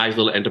should get a nice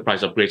little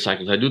enterprise upgrade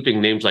cycle. I do think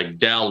names like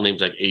Dell,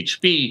 names like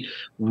HP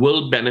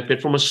will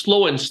benefit from a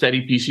slow and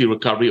steady PC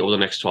recovery over the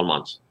next 12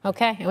 months.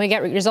 Okay, and we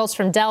get results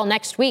from Dell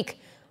next week.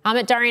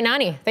 Amit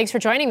Daryanani, thanks for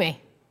joining me.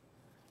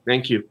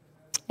 Thank you.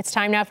 It's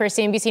time now for a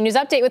CNBC News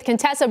Update with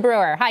Contessa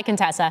Brewer. Hi,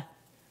 Contessa.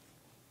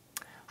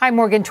 Hi,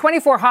 Morgan.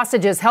 24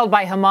 hostages held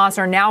by Hamas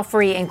are now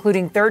free,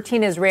 including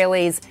 13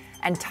 Israelis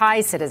and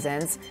Thai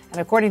citizens.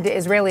 And according to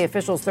Israeli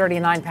officials,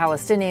 39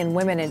 Palestinian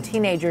women and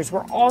teenagers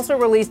were also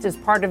released as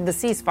part of the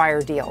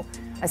ceasefire deal.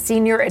 A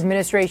senior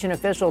administration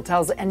official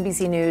tells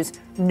NBC News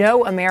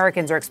no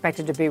Americans are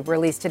expected to be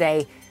released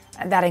today.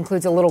 And that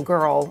includes a little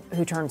girl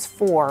who turns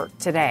 4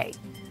 today.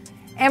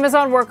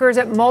 Amazon workers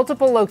at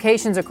multiple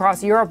locations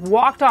across Europe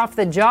walked off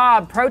the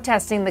job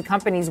protesting the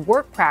company's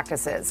work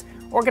practices.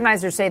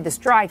 Organizers say the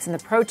strikes and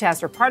the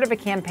protests are part of a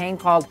campaign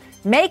called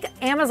Make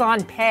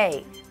Amazon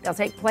Pay. They'll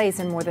take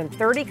place in more than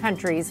 30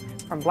 countries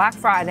from Black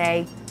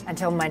Friday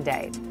until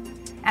Monday.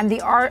 And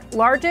the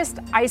largest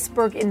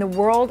iceberg in the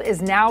world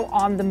is now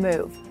on the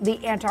move.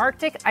 The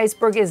Antarctic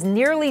iceberg is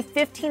nearly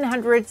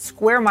 1,500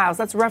 square miles.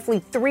 That's roughly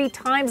 3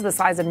 times the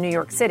size of New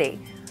York City.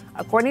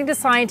 According to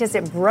scientists,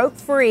 it broke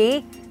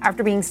free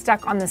after being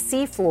stuck on the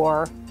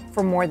seafloor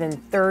for more than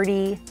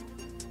 30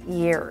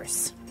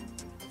 years.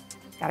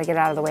 Got to get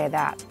out of the way of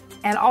that.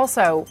 And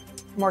also,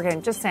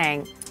 Morgan, just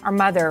saying, our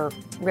mother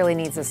really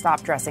needs to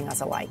stop dressing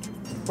us alike.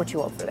 We're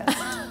too old for this.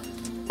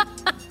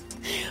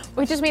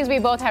 Which just means we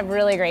both have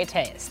really great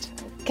taste.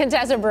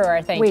 Contessa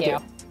Brewer, thank you.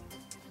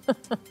 We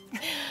do.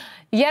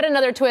 Yet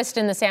another twist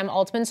in the Sam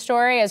Altman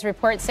story, as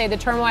reports say the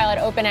turmoil at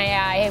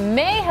OpenAI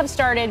may have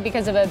started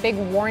because of a big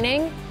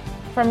warning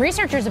from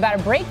researchers about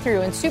a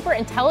breakthrough in super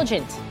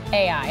intelligent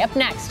AI. Up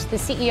next, the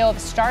CEO of a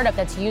startup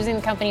that's using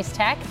the company's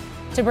tech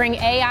to bring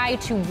AI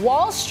to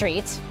Wall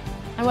Street,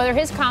 and whether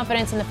his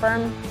confidence in the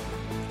firm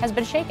has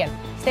been shaken.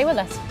 Stay with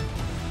us.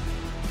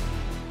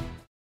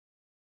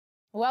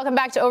 Welcome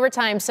back to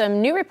Overtime.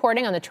 Some new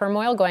reporting on the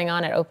turmoil going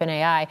on at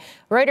OpenAI.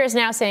 Reuters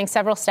now saying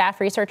several staff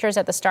researchers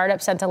at the startup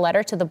sent a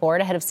letter to the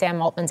board ahead of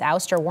Sam Altman's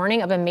ouster,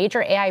 warning of a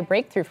major AI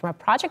breakthrough from a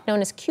project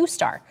known as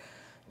QStar.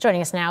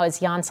 Joining us now is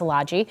Jan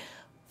Szilagyi,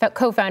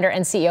 co-founder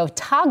and CEO of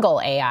Toggle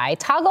AI.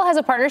 Toggle has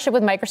a partnership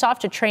with Microsoft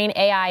to train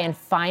AI in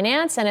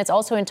finance, and it's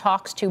also in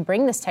talks to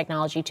bring this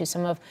technology to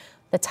some of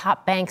the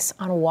top banks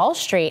on Wall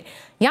Street.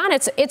 Jan,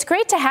 it's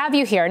great to have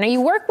you here. Now, you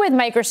work with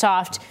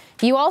Microsoft.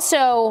 You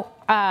also,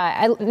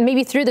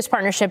 maybe through this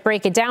partnership,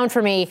 break it down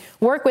for me,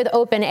 work with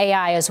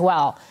OpenAI as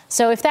well.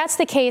 So if that's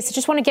the case, I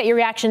just want to get your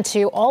reaction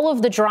to all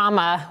of the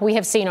drama we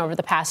have seen over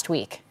the past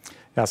week.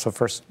 Yeah, so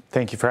first,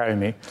 thank you for having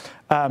me.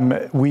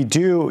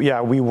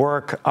 We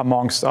work,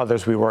 amongst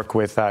others, we work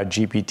with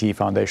GPT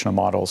foundational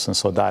models. And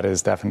so that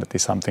is definitely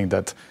something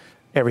that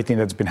everything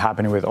that's been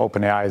happening with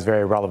OpenAI is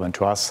very relevant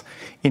to us.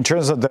 In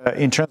terms of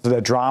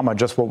the drama,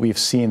 just what we've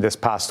seen this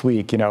past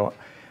week,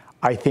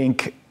 I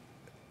think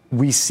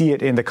we see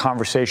it in the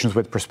conversations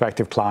with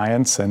prospective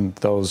clients, and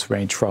those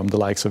range from the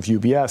likes of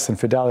UBS and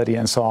Fidelity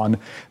and so on.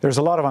 There's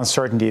a lot of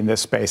uncertainty in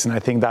this space, and I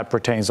think that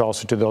pertains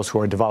also to those who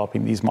are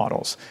developing these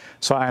models.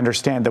 So I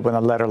understand that when a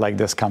letter like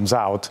this comes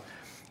out,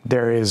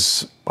 there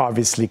is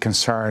obviously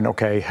concern,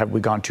 okay, have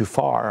we gone too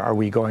far? Are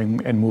we going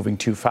and moving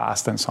too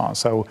fast and so on?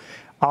 So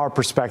our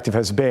perspective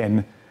has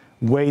been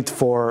wait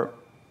for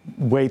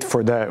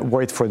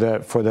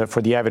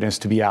the evidence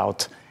to be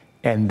out,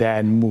 and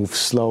then move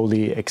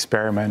slowly,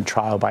 experiment,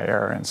 trial by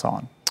error, and so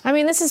on. I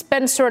mean, this has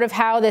been sort of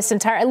how this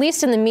entire, at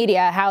least in the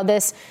media, how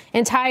this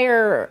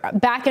entire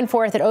back and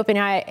forth at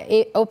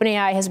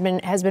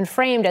OpenAI has been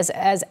framed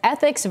as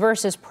ethics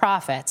versus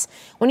profits.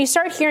 When you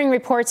start hearing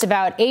reports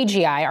about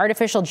AGI,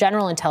 artificial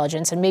general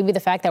intelligence, and maybe the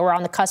fact that we're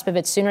on the cusp of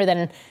it sooner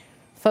than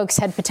folks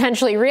had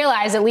potentially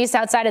realized, at least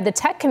outside of the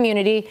tech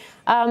community,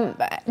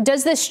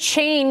 does this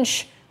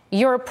change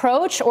your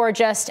approach or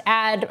just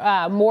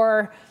add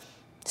more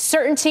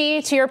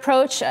certainty to your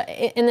approach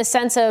in the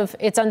sense of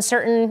it's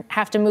uncertain,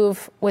 have to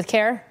move with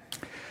care?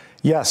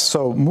 Yes,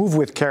 so move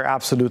with care,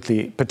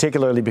 absolutely,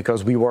 particularly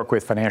because we work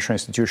with financial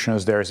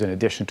institutions. There's, in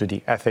addition to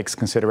the ethics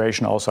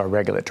consideration, also a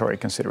regulatory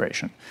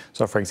consideration.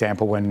 So, for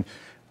example, when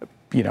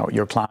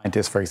your client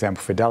is, for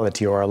example,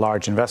 Fidelity or a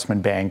large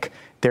investment bank,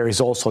 there is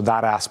also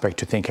that aspect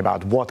to think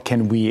about. What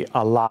can we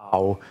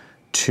allow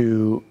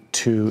to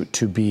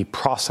be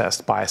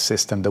processed by a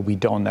system that we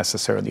don't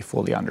necessarily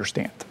fully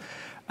understand?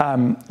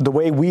 The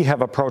way we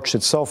have approached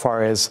it so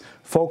far is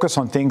focus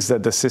on things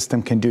that the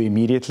system can do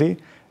immediately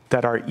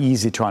that are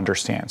easy to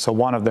understand. So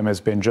one of them has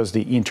been just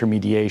the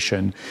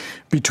intermediation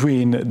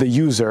between the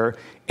user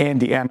and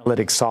the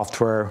analytics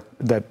software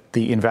that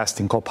the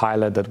investing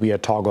copilot that we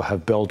at Toggle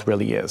have built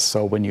really is.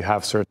 So when you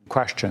have certain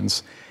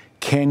questions,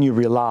 can you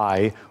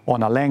rely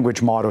on a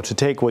language model to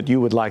take what you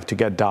would like to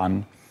get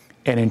done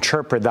and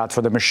interpret that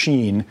for the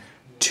machine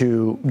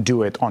to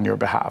do it on your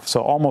behalf?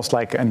 So almost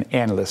like an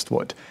analyst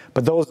would.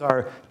 But those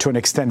are, to an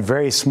extent,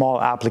 very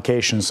small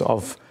applications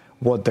of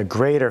what the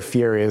greater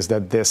fear is,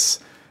 that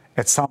this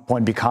at some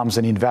point becomes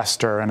an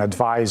investor, an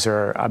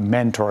advisor, a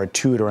mentor, a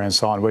tutor, and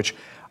so on, which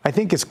I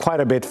think is quite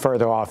a bit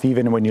further off,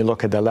 even when you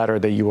look at the letter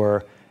that you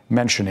were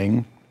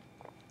mentioning.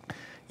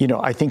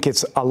 I think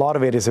a lot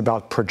of it is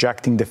about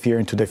projecting the fear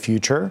into the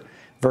future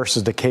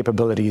versus the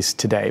capabilities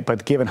today.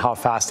 But given how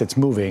fast it's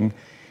moving,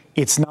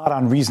 it's not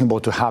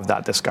unreasonable to have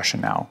that discussion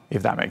now,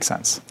 if that makes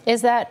sense.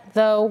 Is that,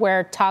 though,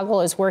 where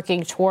Toggle is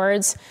working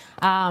towards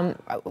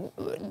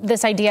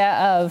this idea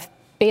of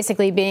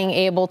basically being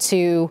able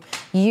to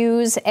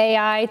use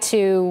AI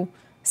to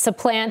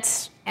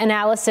supplant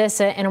analysis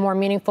in a more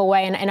meaningful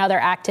way and other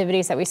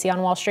activities that we see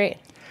on Wall Street?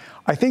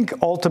 I think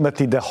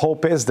ultimately the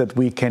hope is that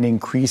we can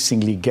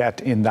increasingly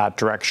get in that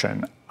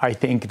direction. I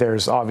think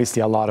there's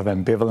obviously a lot of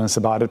ambivalence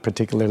about it,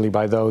 particularly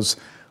by those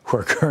who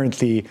are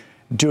currently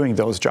doing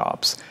those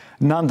jobs.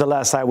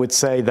 Nonetheless, I would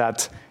say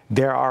that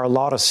there are a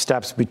lot of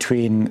steps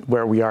between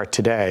where we are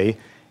today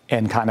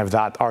and kind of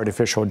that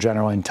artificial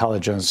general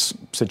intelligence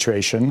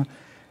situation.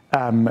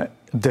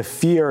 The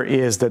fear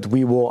is that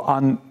we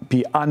will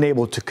be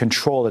unable to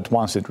control it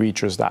once it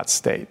reaches that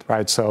state,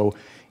 right? So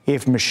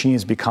if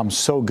machines become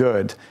so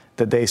good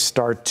that they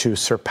start to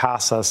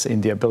surpass us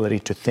in the ability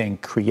to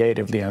think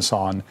creatively and so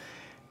on,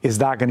 is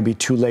that going to be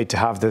too late to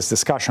have this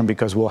discussion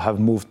because we'll have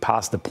moved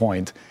past the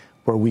point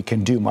where we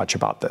can do much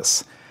about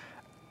this?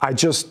 I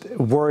just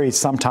worry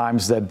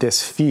sometimes that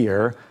this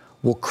fear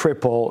will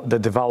cripple the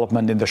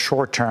development in the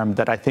short term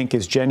that I think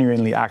is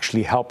genuinely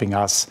actually helping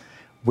us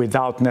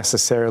without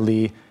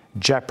necessarily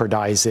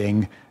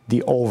jeopardizing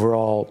the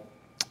overall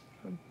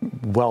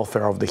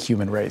welfare of the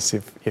human race,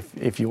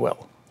 if you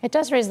will. It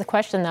does raise the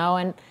question, though,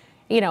 and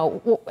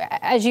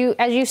as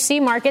you see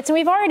markets, and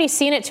we've already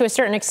seen it to a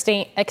certain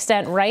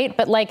extent, right?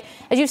 But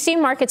as you see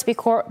markets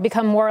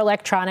become more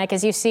electronic,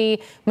 as you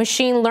see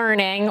machine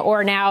learning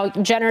or now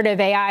generative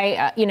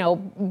AI,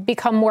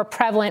 become more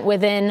prevalent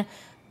within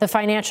the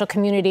financial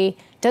community,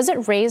 does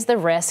it raise the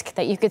risk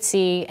that you could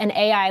see an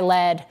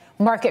AI-led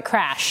market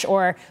crash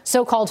or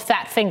so-called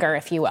fat finger,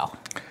 if you will?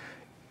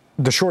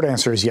 The short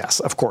answer is yes,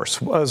 of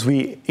course. As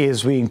we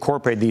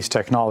incorporate these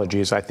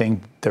technologies, I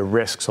think the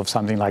risks of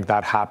something like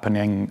that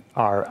happening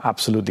are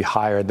absolutely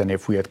higher than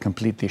if we had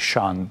completely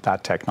shunned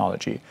that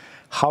technology.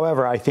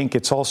 However, I think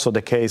it's also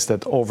the case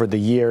that over the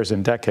years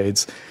and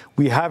decades,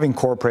 we have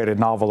incorporated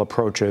novel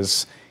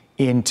approaches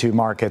into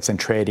markets and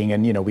trading.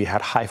 And, we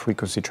had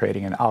high-frequency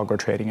trading and algo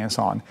trading and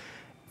so on.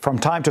 From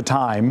time to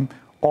time,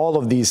 all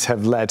of these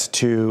have led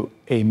to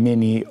a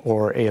mini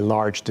or a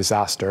large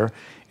disaster.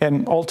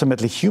 And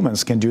ultimately,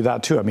 humans can do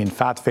that too. I mean,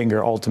 fat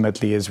finger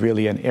ultimately is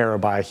really an error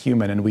by a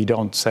human, and we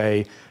don't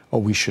say, oh,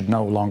 we should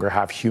no longer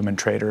have human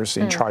traders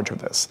in charge of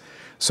this.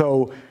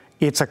 So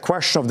it's a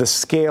question of the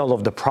scale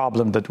of the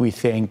problem that we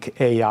think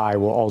AI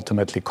will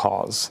ultimately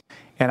cause.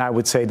 And I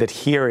would say that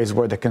here is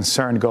where the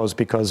concern goes,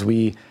 because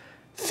we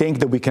think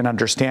that we can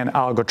understand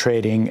algo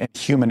trading and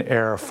human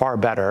error far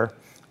better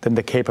than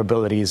the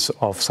capabilities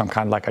of some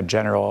kind of like a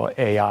general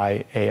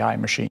AI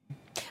machine.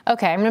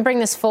 Okay, I'm going to bring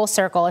this full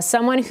circle. As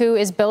someone who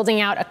is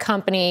building out a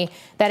company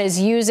that is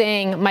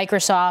using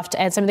Microsoft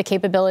and some of the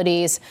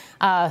capabilities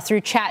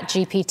through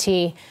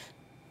ChatGPT,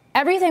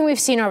 everything we've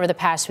seen over the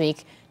past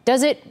week,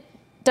 does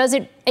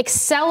it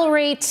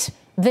accelerate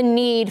the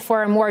need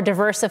for a more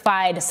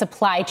diversified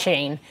supply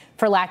chain,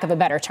 for lack of a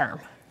better term?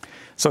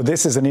 So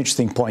this is an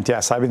interesting point.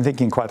 Yes, I've been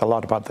thinking quite a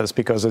lot about this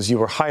because as you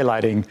were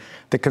highlighting,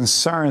 the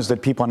concerns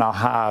that people now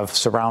have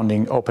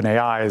surrounding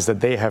OpenAI is that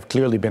they have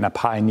clearly been a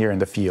pioneer in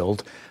the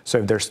field. So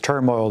if there's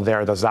turmoil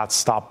there, does that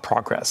stop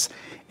progress?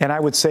 And I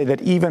would say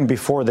that even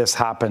before this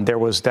happened, there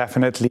was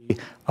definitely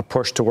a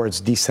push towards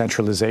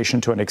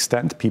decentralization to an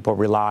extent, people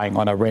relying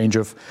on a range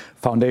of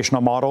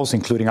foundational models,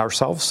 including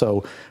ourselves.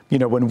 So,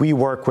 when we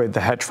work with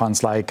the hedge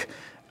funds like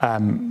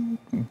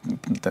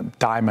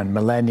Diamond,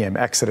 Millennium,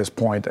 Exodus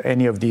Point,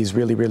 any of these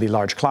really, really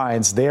large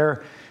clients,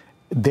 their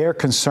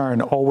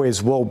concern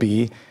always will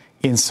be,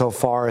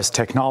 insofar as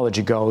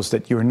technology goes,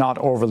 that you're not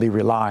overly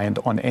reliant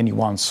on any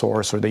one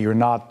source, or that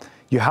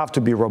you have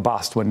to be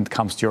robust when it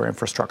comes to your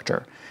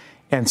infrastructure.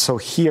 And so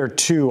here,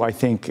 too, I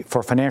think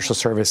for financial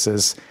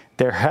services,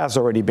 there has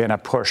already been a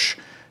push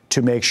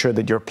to make sure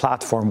that your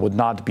platform would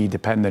not be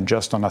dependent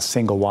just on a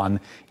single one,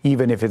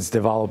 even if it's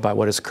developed by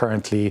what is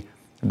currently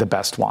the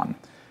best one.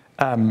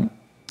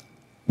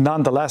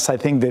 Nonetheless, I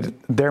think that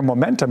their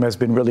momentum has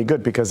been really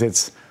good because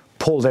it's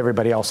pulled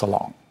everybody else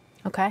along.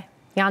 Okay.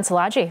 Jan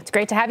Szilagyi, it's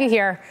great to have you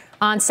here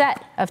on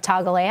set of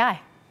Toggle AI.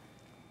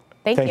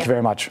 Thank you. Thank you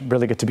very much.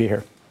 Really good to be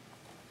here.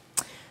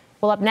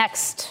 Well, up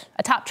next,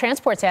 a top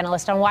transports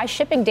analyst on why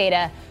shipping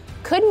data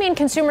could mean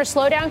consumer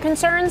slowdown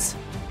concerns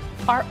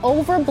are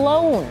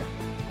overblown.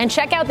 And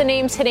check out the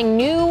names hitting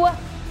new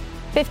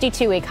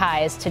 52-week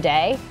highs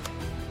today.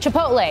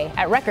 Chipotle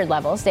at record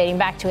levels dating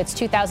back to its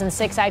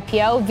 2006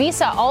 IPO.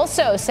 Visa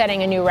also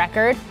setting a new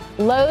record.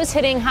 Lowe's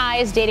hitting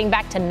highs dating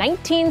back to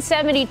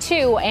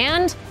 1972.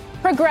 And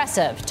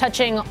Progressive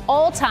touching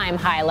all-time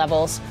high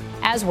levels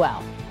as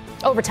well.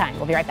 Overtime.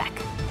 We'll be right back.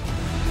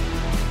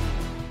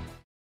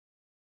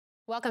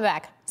 Welcome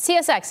back.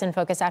 CSX in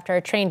focus after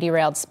a train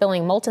derailed,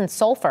 spilling molten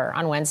sulfur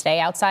on Wednesday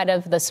outside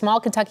of the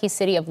small Kentucky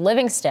city of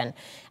Livingston.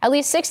 At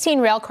least 16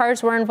 rail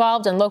cars were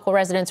involved, and local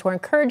residents were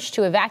encouraged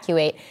to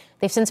evacuate.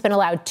 They've since been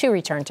allowed to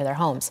return to their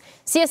homes.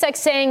 CSX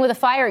saying with a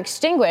fire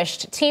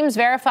extinguished, teams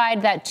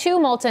verified that 2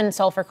 molten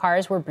sulfur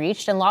cars were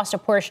breached and lost a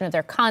portion of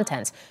their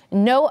contents.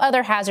 No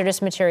other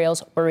hazardous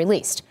materials were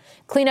released.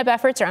 Cleanup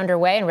efforts are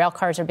underway and rail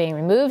cars are being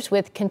removed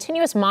with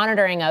continuous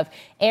monitoring of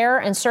air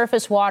and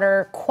surface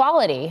water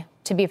quality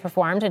to be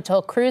performed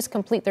until crews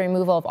complete the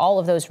removal of all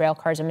of those rail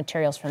cars and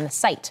materials from the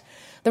site.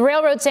 The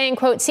railroad saying,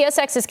 quote,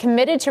 CSX is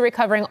committed to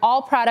recovering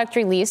all product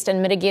released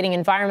and mitigating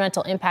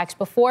environmental impacts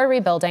before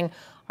rebuilding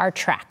our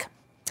track.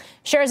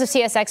 Shares of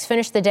CSX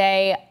finished the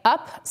day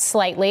up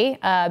slightly,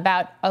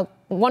 about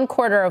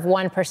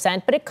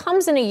 0.25%, but it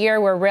comes in a year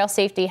where rail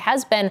safety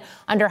has been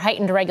under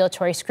heightened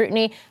regulatory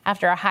scrutiny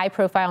after a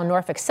high-profile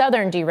Norfolk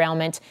Southern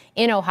derailment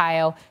in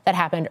Ohio that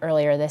happened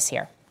earlier this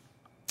year.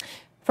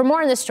 For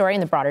more on this story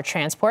and the broader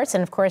transports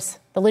and, of course,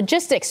 the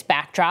logistics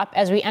backdrop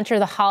as we enter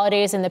the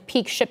holidays and the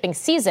peak shipping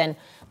season,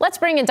 let's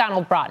bring in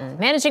Donald Broughton,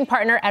 managing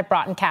partner at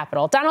Broughton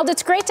Capital. Donald,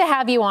 it's great to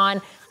have you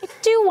on. I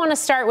do want to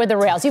start with the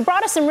rails. You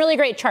brought us some really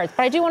great charts,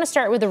 but I do want to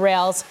start with the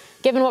rails,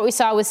 given what we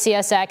saw with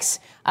CSX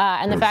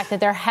and the fact that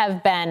there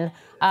have been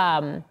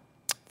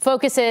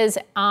focuses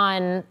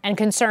on and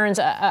concerns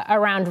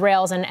around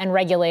rails and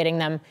regulating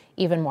them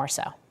even more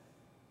so.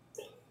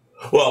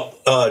 Well,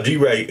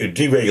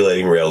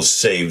 deregulating rails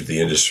saved the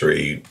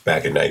industry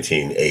back in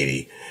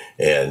 1980.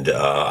 And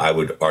I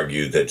would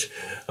argue that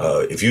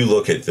if you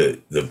look at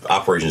the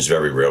operations of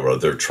every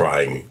railroad, they're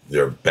trying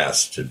their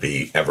best to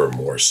be ever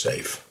more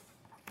safe.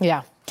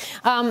 Yeah.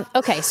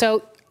 Okay,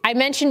 so I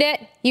mentioned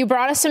it. You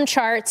brought us some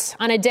charts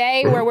on a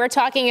day where we're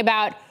talking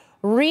about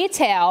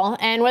retail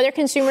and whether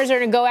consumers are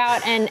going to go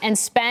out and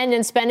spend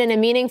in a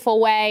meaningful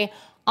way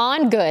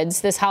on goods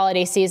this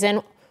holiday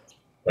season.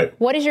 Right.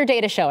 What is your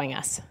data showing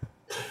us?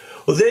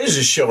 Well, the data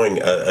is showing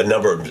a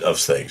number of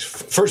things.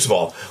 First of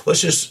all,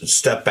 let's just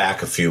step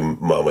back a few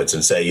moments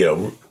and say,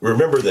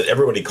 remember that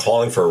everybody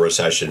calling for a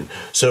recession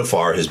so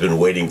far has been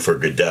waiting for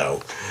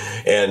Godot.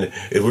 And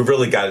we've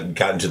really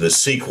gotten to the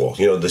sequel.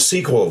 The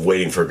sequel of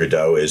waiting for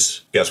Godot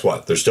is, guess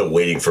what? They're still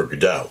waiting for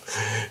Godot.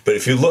 But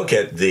if you look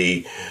at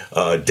the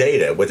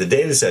data, what the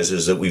data says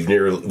is that we've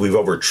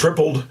over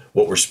tripled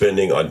what we're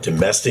spending on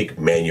domestic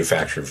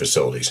manufacturing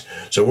facilities.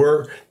 So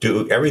we're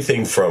doing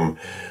everything from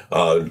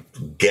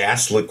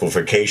gas liquefaction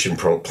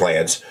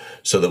plants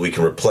so that we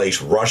can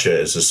replace Russia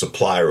as a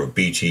supplier of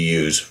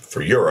BTUs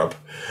for Europe,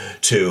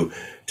 to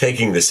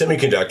taking the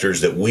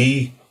semiconductors that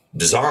we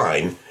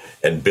design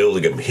and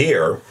building them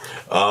here.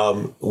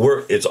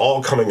 It's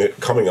all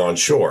coming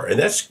onshore, and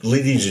that's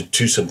leading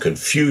to some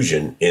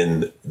confusion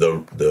in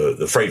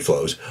the freight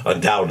flows,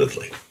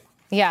 undoubtedly.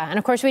 Yeah, and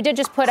of course we did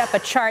just put up a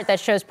chart that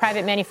shows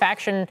private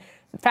manufacturing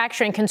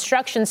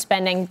construction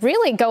spending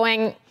really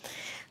going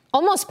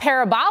almost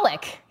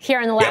parabolic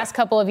here in the last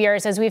couple of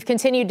years, as we've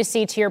continued to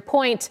see, to your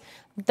point,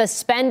 the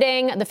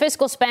spending, the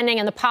fiscal spending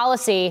and the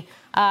policy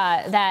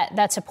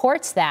that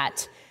supports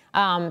that.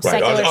 Right.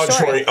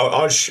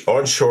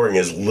 Onshoring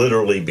is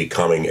literally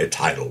becoming a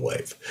tidal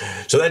wave.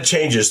 So that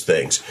changes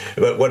things.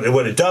 But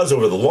what it does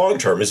over the long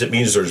term is it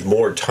means there's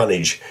more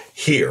tonnage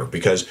here.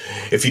 Because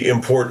if you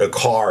import a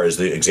car, is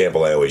the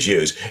example I always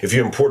use, if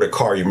you import a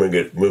car, you're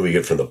moving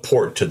it from the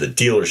port to the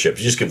dealership.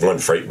 You just get one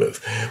freight move.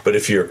 But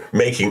if you're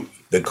making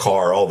the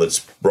car, all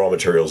that's raw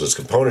materials, its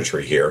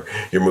componentry here,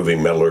 you're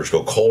moving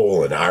metallurgical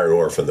coal and iron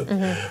ore from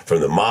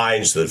the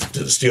mines to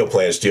the steel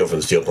plant, steel from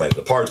the steel plant to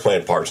the parts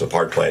plant, parts from the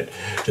part plant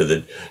to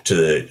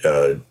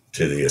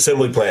the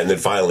assembly plant, and then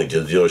finally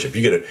to the dealership.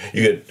 You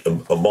get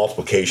a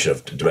multiplication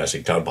of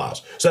domestic ton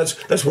piles. So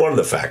that's one of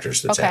the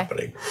factors that's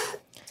happening.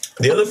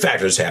 The other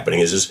factor that's happening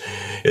is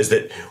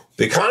that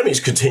the economy is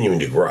continuing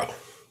to grow,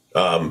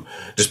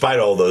 despite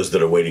all those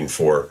that are waiting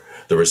for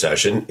the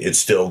recession. It's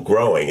still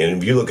growing. And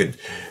if you look at,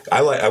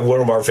 one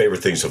of our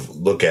favorite things to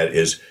look at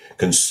is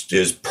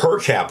per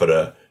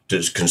capita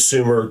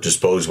consumer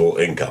disposable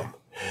income.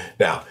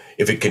 Now,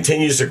 if it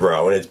continues to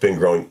grow, and it's been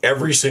growing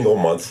every single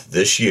month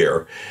this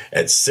year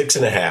at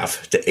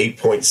 6.5% to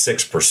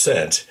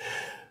 8.6%,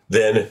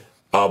 then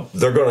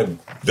they're going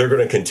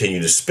to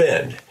continue to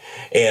spend.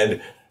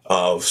 And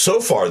so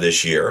far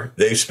this year,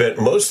 they've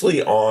spent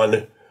mostly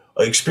on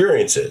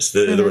experiences.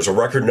 There was a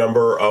record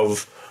number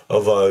of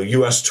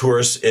U.S.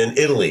 tourists in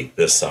Italy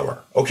this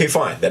summer. Okay,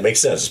 fine, that makes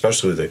sense,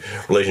 especially with the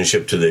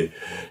relationship to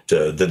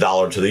the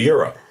dollar to the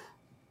euro.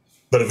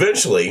 But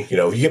eventually, if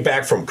you get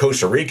back from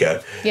Costa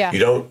Rica, you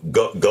don't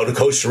go to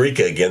Costa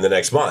Rica again the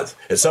next month.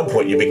 At some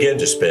point, you begin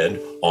to spend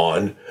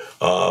on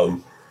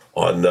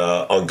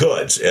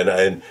goods.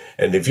 And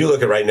if you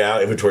look at right now,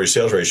 inventory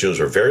sales ratios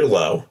are very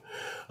low.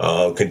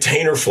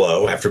 Container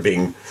flow, after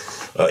being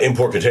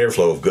import container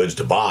flow of goods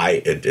to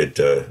buy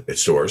at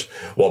stores,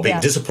 while being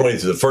disappointing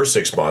through the first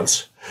 6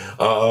 months,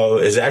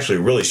 has actually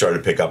really started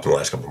to pick up in the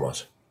last couple of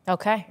months.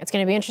 Okay. It's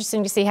going to be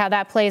interesting to see how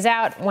that plays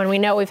out when we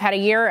know we've had a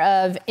year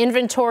of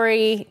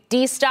inventory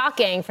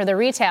destocking for the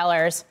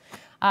retailers.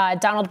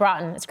 Donald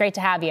Broughton, it's great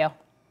to have you.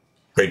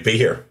 Great to be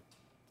here.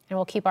 And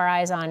we'll keep our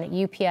eyes on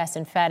UPS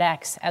and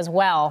FedEx as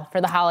well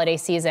for the holiday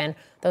season.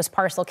 Those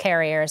parcel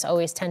carriers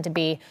always tend to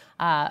be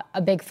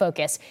a big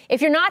focus.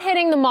 If you're not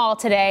hitting the mall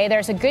today,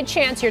 there's a good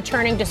chance you're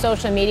turning to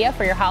social media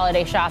for your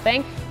holiday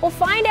shopping. We'll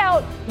find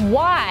out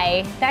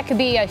why that could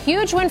be a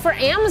huge win for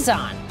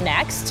Amazon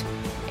next.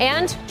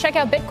 And check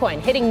out Bitcoin,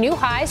 hitting new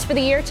highs for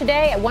the year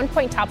today, at one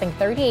point topping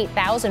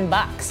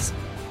 $38,000.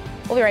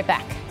 We'll be right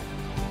back.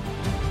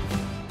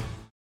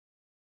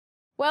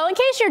 Well, in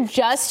case you're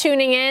just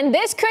tuning in,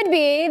 this could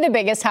be the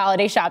biggest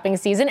holiday shopping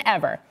season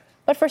ever,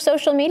 but for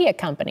social media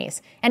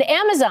companies. And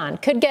Amazon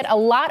could get a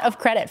lot of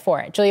credit for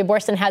it. Julia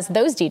Boorstin has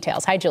those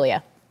details. Hi,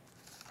 Julia.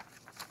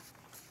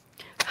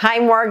 Hi,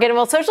 Morgan.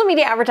 Well, social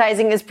media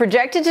advertising is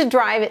projected to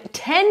drive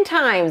 10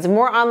 times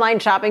more online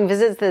shopping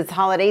visits this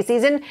holiday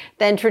season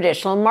than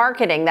traditional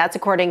marketing. That's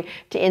according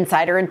to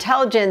insider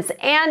intelligence.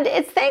 And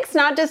it's thanks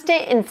not just to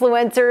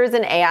influencers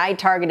and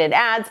AI-targeted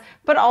ads,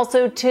 but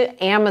also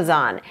to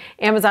Amazon.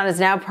 Amazon is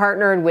now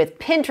partnered with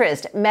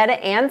Pinterest,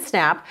 Meta, and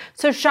Snap,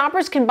 so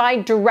shoppers can buy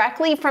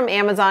directly from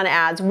Amazon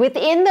ads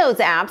within those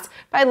apps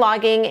by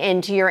logging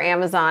into your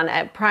Amazon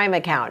Prime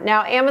account.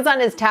 Now, Amazon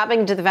is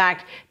tapping into the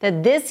fact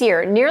that this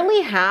year,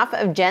 nearly half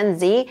of Gen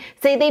Z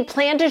say they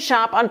plan to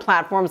shop on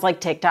platforms like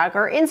TikTok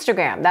or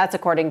Instagram. That's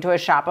according to a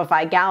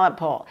Shopify Gallup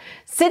poll.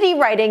 Citi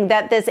writing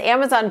that this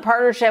Amazon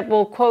partnership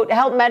will, quote,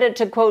 help Meta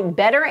to, quote,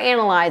 better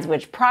analyze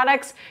which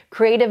products,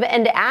 creative,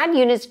 and ad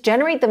units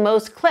generate the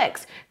most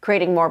clicks,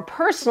 creating more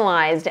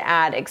personalized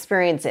ad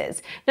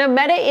experiences. Now,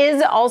 Meta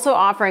is also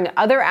offering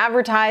other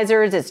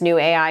advertisers its new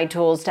AI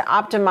tools to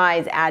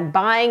optimize ad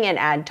buying and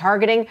ad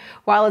targeting,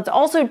 while it's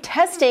also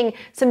testing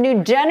some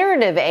new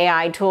generative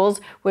AI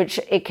tools, which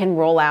it can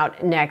roll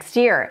out next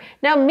year.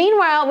 Now,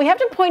 meanwhile, we have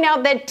to point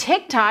out that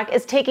TikTok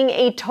is taking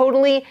a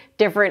totally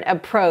different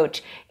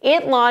approach.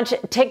 It launched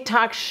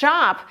TikTok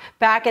Shop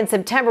back in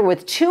September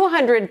with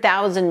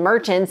 200,000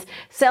 merchants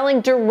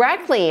selling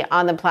directly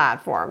on the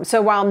platform.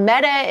 So while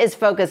Meta is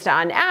focused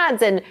on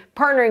ads and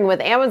partnering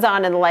with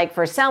Amazon and the like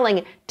for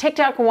selling,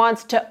 TikTok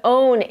wants to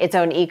own its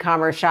own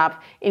e-commerce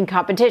shop in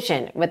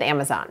competition with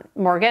Amazon.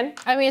 Morgan?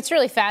 I mean, it's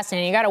really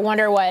fascinating. You got to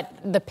wonder what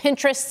the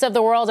Pinterests of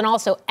the world and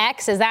also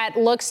X, as that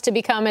looks to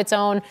become its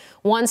own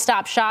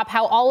one-stop shop,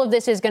 how all of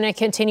this is going to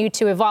continue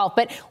to evolve.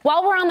 But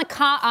while we're on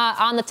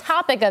the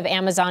topic of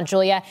Amazon,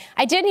 Julia,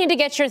 I did need to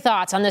get your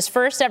thoughts on this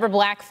first ever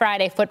Black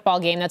Friday football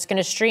game that's going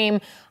to stream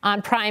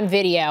on Prime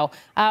Video.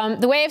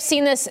 The way I've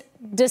seen this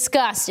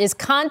discussed is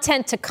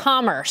content to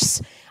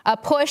commerce, a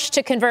push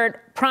to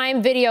convert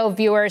Prime Video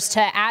viewers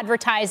to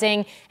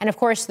advertising and, of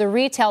course, the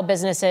retail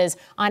businesses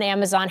on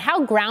Amazon.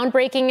 How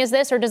groundbreaking is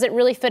this, or does it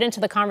really fit into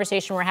the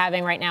conversation we're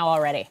having right now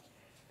already?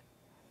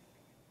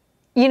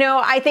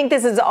 I think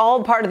this is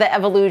all part of the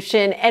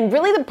evolution and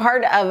really the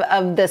part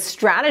of the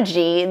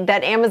strategy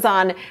that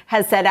Amazon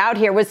has set out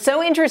here. What's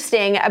so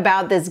interesting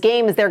about this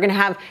game is they're going to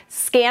have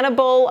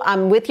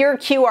scannable with your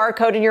QR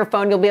code in your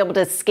phone. You'll be able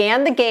to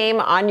scan the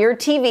game on your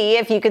TV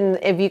if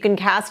you can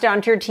cast it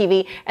onto your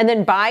TV and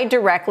then buy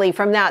directly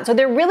from that. So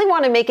they really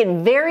want to make it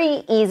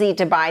very easy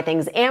to buy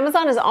things.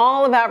 Amazon is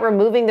all about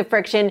removing the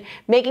friction,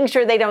 making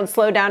sure they don't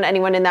slow down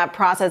anyone in that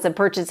process of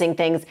purchasing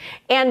things.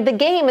 And the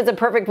game is a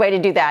perfect way to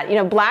do that.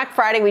 Black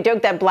Friday, we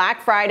joke that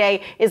Black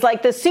Friday is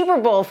like the Super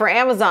Bowl for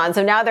Amazon.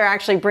 So now they're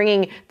actually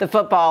bringing the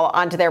football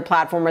onto their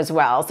platform as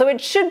well. So it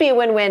should be a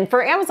win-win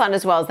for Amazon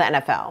as well as the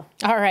NFL.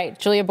 All right,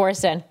 Julia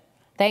Boorstin,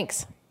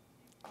 thanks.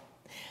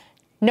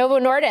 Novo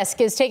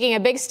Nordisk is taking a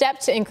big step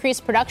to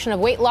increase production of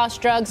weight loss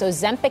drugs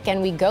Ozempic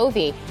and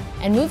Wegovy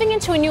and moving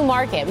into a new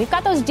market. We've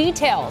got those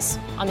details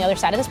on the other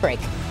side of this break.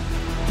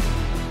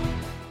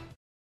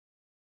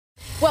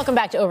 Welcome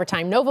back to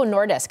Overtime. Novo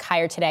Nordisk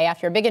hired today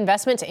after a big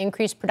investment to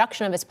increase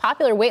production of its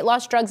popular weight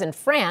loss drugs in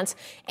France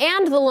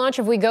and the launch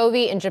of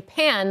Wegovy in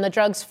Japan, the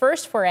drug's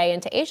first foray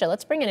into Asia.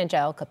 Let's bring in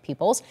Angelica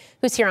Peoples,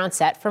 who's here on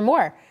set for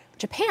more.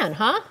 Japan,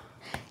 huh?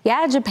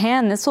 Yeah,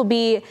 Japan. This will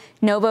be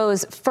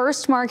Novo's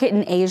first market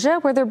in Asia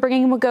where they're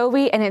bringing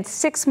Wegovy, and its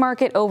sixth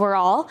market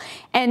overall.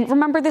 And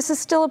remember, this is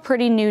still a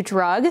pretty new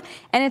drug.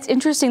 And it's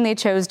interesting they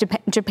chose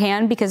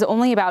Japan because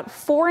only about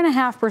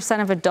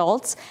 4.5% of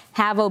adults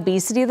have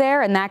obesity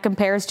there, and that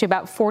compares to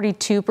about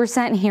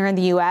 42% here in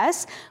the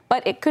U.S.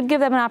 But it could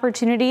give them an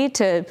opportunity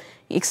to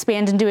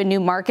expand into a new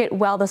market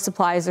while the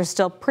supplies are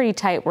still pretty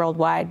tight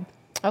worldwide.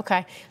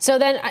 Okay. So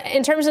then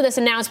in terms of this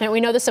announcement,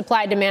 we know the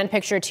supply-demand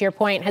picture, to your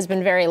point, has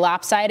been very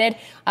lopsided.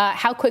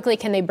 How quickly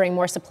can they bring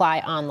more supply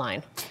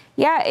online?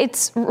 Yeah,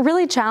 it's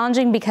really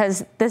challenging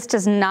because this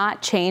does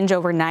not change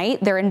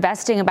overnight. They're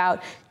investing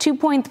about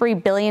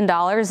 $2.3 billion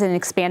in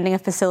expanding a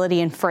facility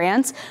in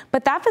France,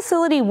 but that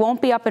facility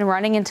won't be up and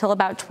running until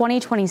about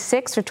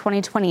 2026 or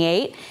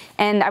 2028.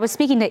 And I was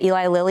speaking to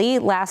Eli Lilly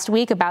last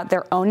week about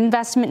their own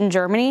investment in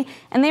Germany,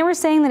 and they were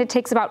saying that it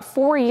takes about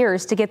 4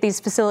 years to get these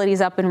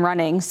facilities up and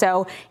running.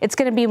 So it's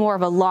going to be more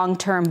of a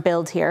long-term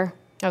build here.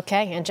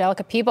 Okay,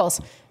 Angelica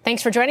Peoples,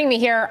 thanks for joining me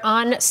here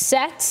on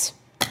set.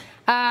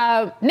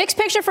 Mixed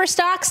picture for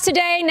stocks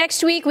today.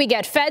 Next week, we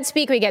get Fed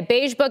speak, we get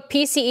Beige Book,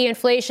 PCE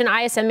inflation,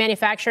 ISM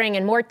manufacturing,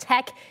 and more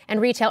tech and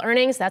retail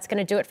earnings. That's going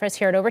to do it for us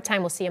here at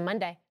Overtime. We'll see you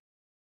Monday.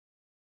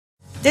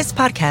 This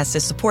podcast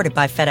is supported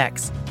by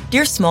FedEx.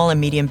 Dear small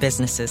and medium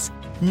businesses,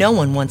 no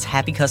one wants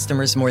happy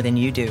customers more than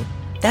you do.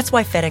 That's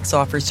why FedEx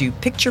offers you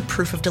picture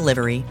proof of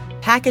delivery,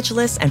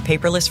 packageless and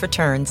paperless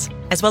returns,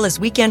 as well as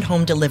weekend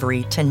home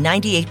delivery to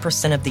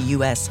 98% of the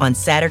U.S. on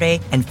Saturday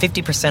and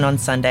 50% on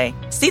Sunday.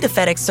 See the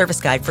FedEx service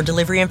guide for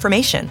delivery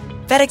information.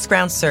 FedEx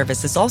Ground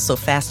service is also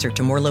faster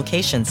to more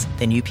locations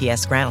than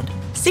UPS Ground.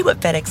 See what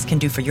FedEx can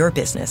do for your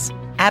business.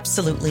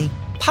 Absolutely,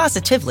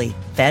 positively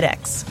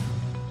FedEx.